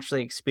they can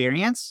actually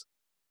experience.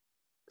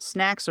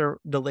 Snacks are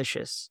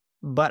delicious,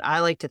 but I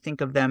like to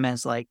think of them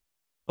as like,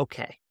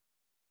 okay,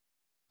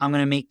 I'm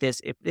going to make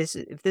this, if this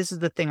is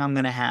the thing I'm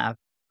going to have,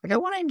 like I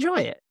want to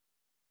enjoy it.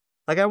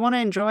 Like I want to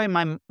enjoy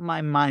my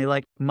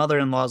like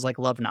mother-in-law's like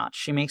love knots.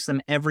 She makes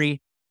them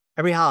every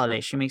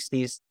holiday. She makes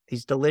these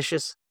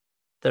delicious,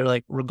 they're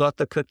like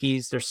ricotta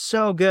cookies. They're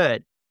so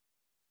good.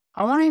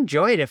 I want to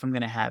enjoy it if I'm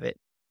going to have it.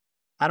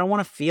 I don't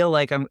want to feel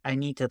like I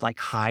need to like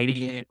hide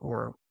it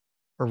or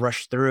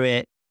rush through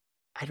it.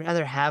 I'd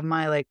rather have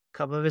my like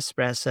cup of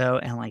espresso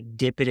and like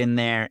dip it in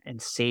there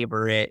and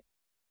savor it.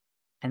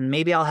 And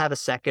maybe I'll have a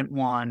second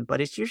one, but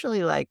it's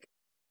usually like,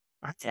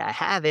 okay, I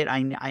have it.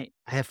 I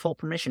have full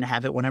permission to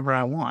have it whenever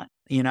I want.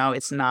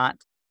 It's not,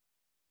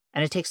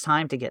 and it takes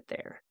time to get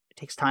there. It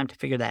takes time to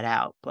figure that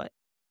out, but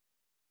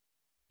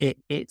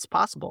it's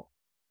possible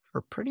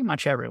for pretty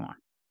much everyone,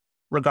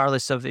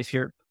 regardless of if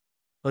you're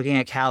looking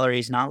at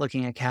calories, not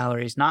looking at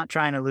calories, not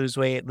trying to lose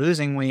weight,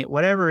 losing weight,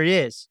 whatever it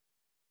is,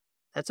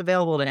 that's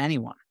available to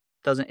anyone.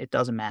 It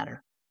doesn't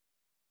matter.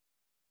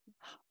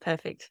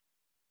 Perfect.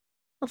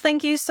 Well,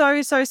 thank you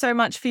so, so, so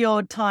much for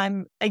your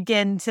time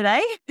again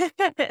today.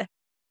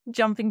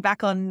 Jumping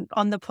back on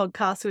the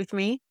podcast with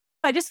me.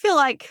 I just feel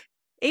like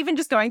even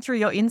just going through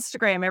your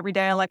Instagram every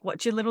day, I like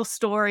watch your little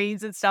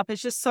stories and stuff.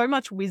 It's just so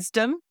much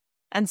wisdom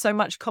and so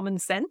much common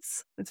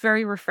sense. It's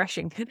very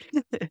refreshing.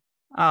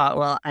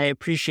 Well, I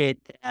appreciate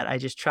that. I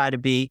just try to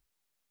be,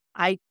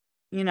 I,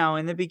 in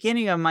the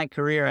beginning of my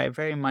career, I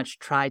very much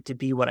tried to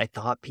be what I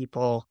thought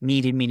people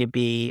needed me to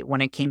be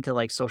when it came to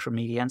like social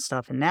media and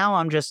stuff. And now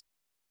I'm just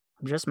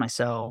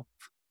myself.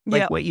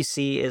 Like Yep. what you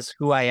see is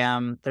who I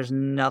am. There's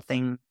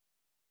nothing,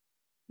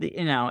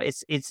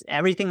 it's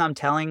everything I'm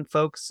telling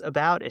folks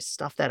about is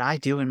stuff that I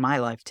do in my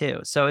life too.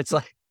 So it's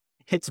like,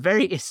 it's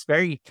very,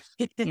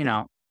 you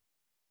know,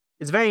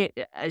 it's very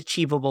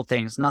achievable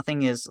things.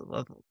 Nothing is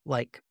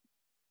like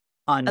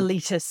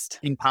Elitist.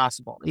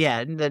 impossible. Yeah.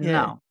 Yeah.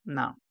 No,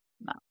 no,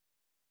 no.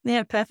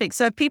 Yeah, perfect.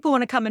 So if people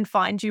want to come and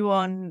find you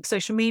on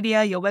social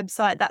media, your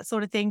website, that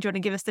sort of thing, do you want to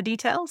give us the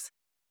details?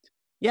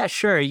 Yeah,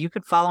 sure. You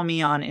could follow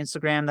me on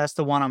Instagram. That's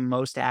the one I'm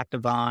most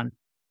active on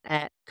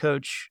at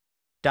Coach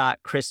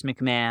Chris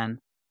McMahon.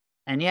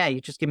 And yeah,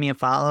 you just give me a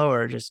follow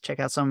or just check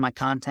out some of my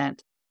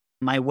content.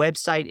 My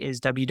website is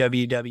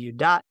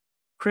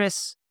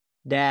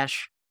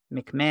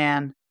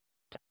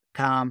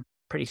www.chris-mcmahon.com.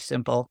 Pretty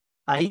simple.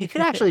 You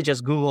could actually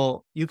just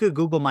Google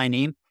my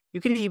name. You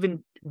could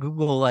even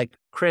Google like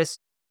Chris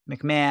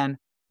McMahon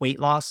weight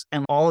loss,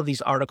 and all of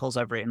these articles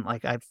I've written,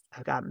 like I've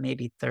got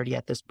maybe 30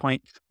 at this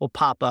point, will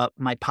pop up.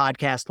 My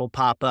podcast will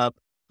pop up,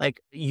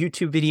 like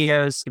YouTube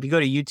videos. If you go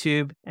to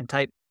YouTube and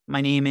type my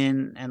name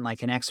in and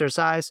like an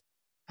exercise,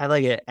 I have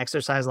like an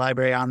exercise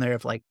library on there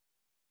of like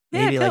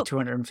Yeah, maybe like cool.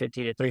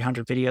 250 to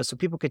 300 videos. So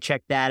people could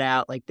check that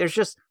out. Like there's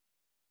just,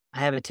 I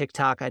have a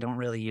TikTok. I don't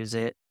really use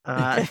it.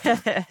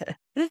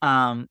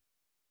 Um,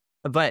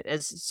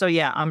 but so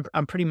yeah,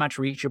 I'm pretty much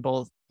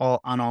reachable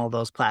on all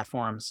those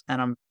platforms,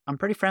 and I'm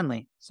pretty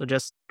friendly. So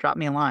just drop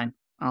me a line.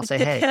 I'll say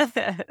hey.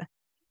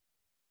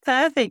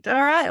 Perfect.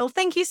 All right. Well,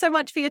 thank you so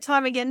much for your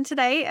time again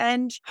today,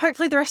 and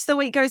hopefully the rest of the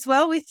week goes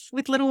well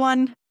with little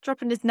one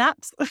dropping his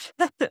naps.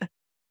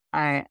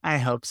 I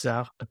hope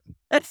so.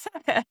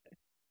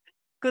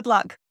 Good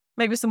luck.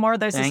 Maybe some more of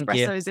those Thank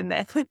you. espressos in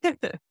there.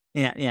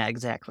 Yeah,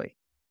 exactly.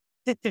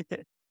 If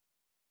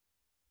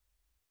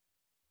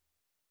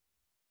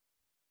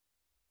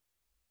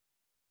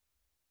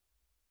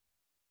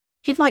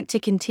you'd like to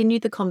continue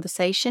the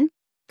conversation,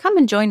 come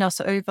and join us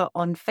over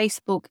on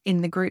Facebook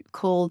in the group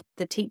called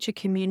The Teacher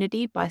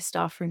Community by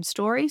Staffroom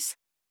Stories.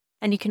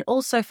 And you can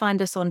also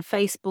find us on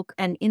Facebook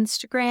and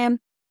Instagram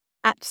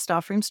at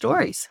Staffroom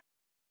Stories.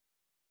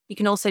 You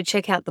can also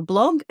check out the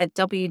blog at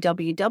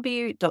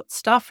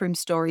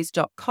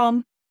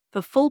www.staffroomstories.com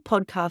for full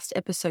podcast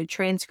episode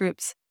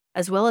transcripts,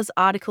 as well as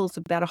articles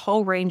about a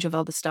whole range of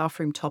other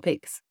staffroom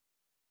topics.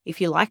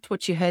 If you liked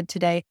what you heard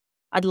today,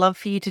 I'd love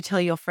for you to tell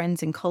your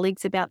friends and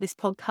colleagues about this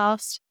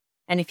podcast.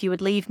 And if you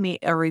would leave me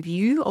a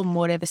review on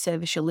whatever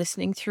service you're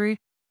listening through,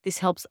 this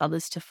helps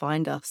others to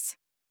find us.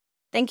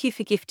 Thank you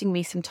for gifting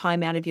me some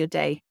time out of your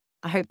day.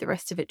 I hope the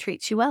rest of it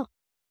treats you well.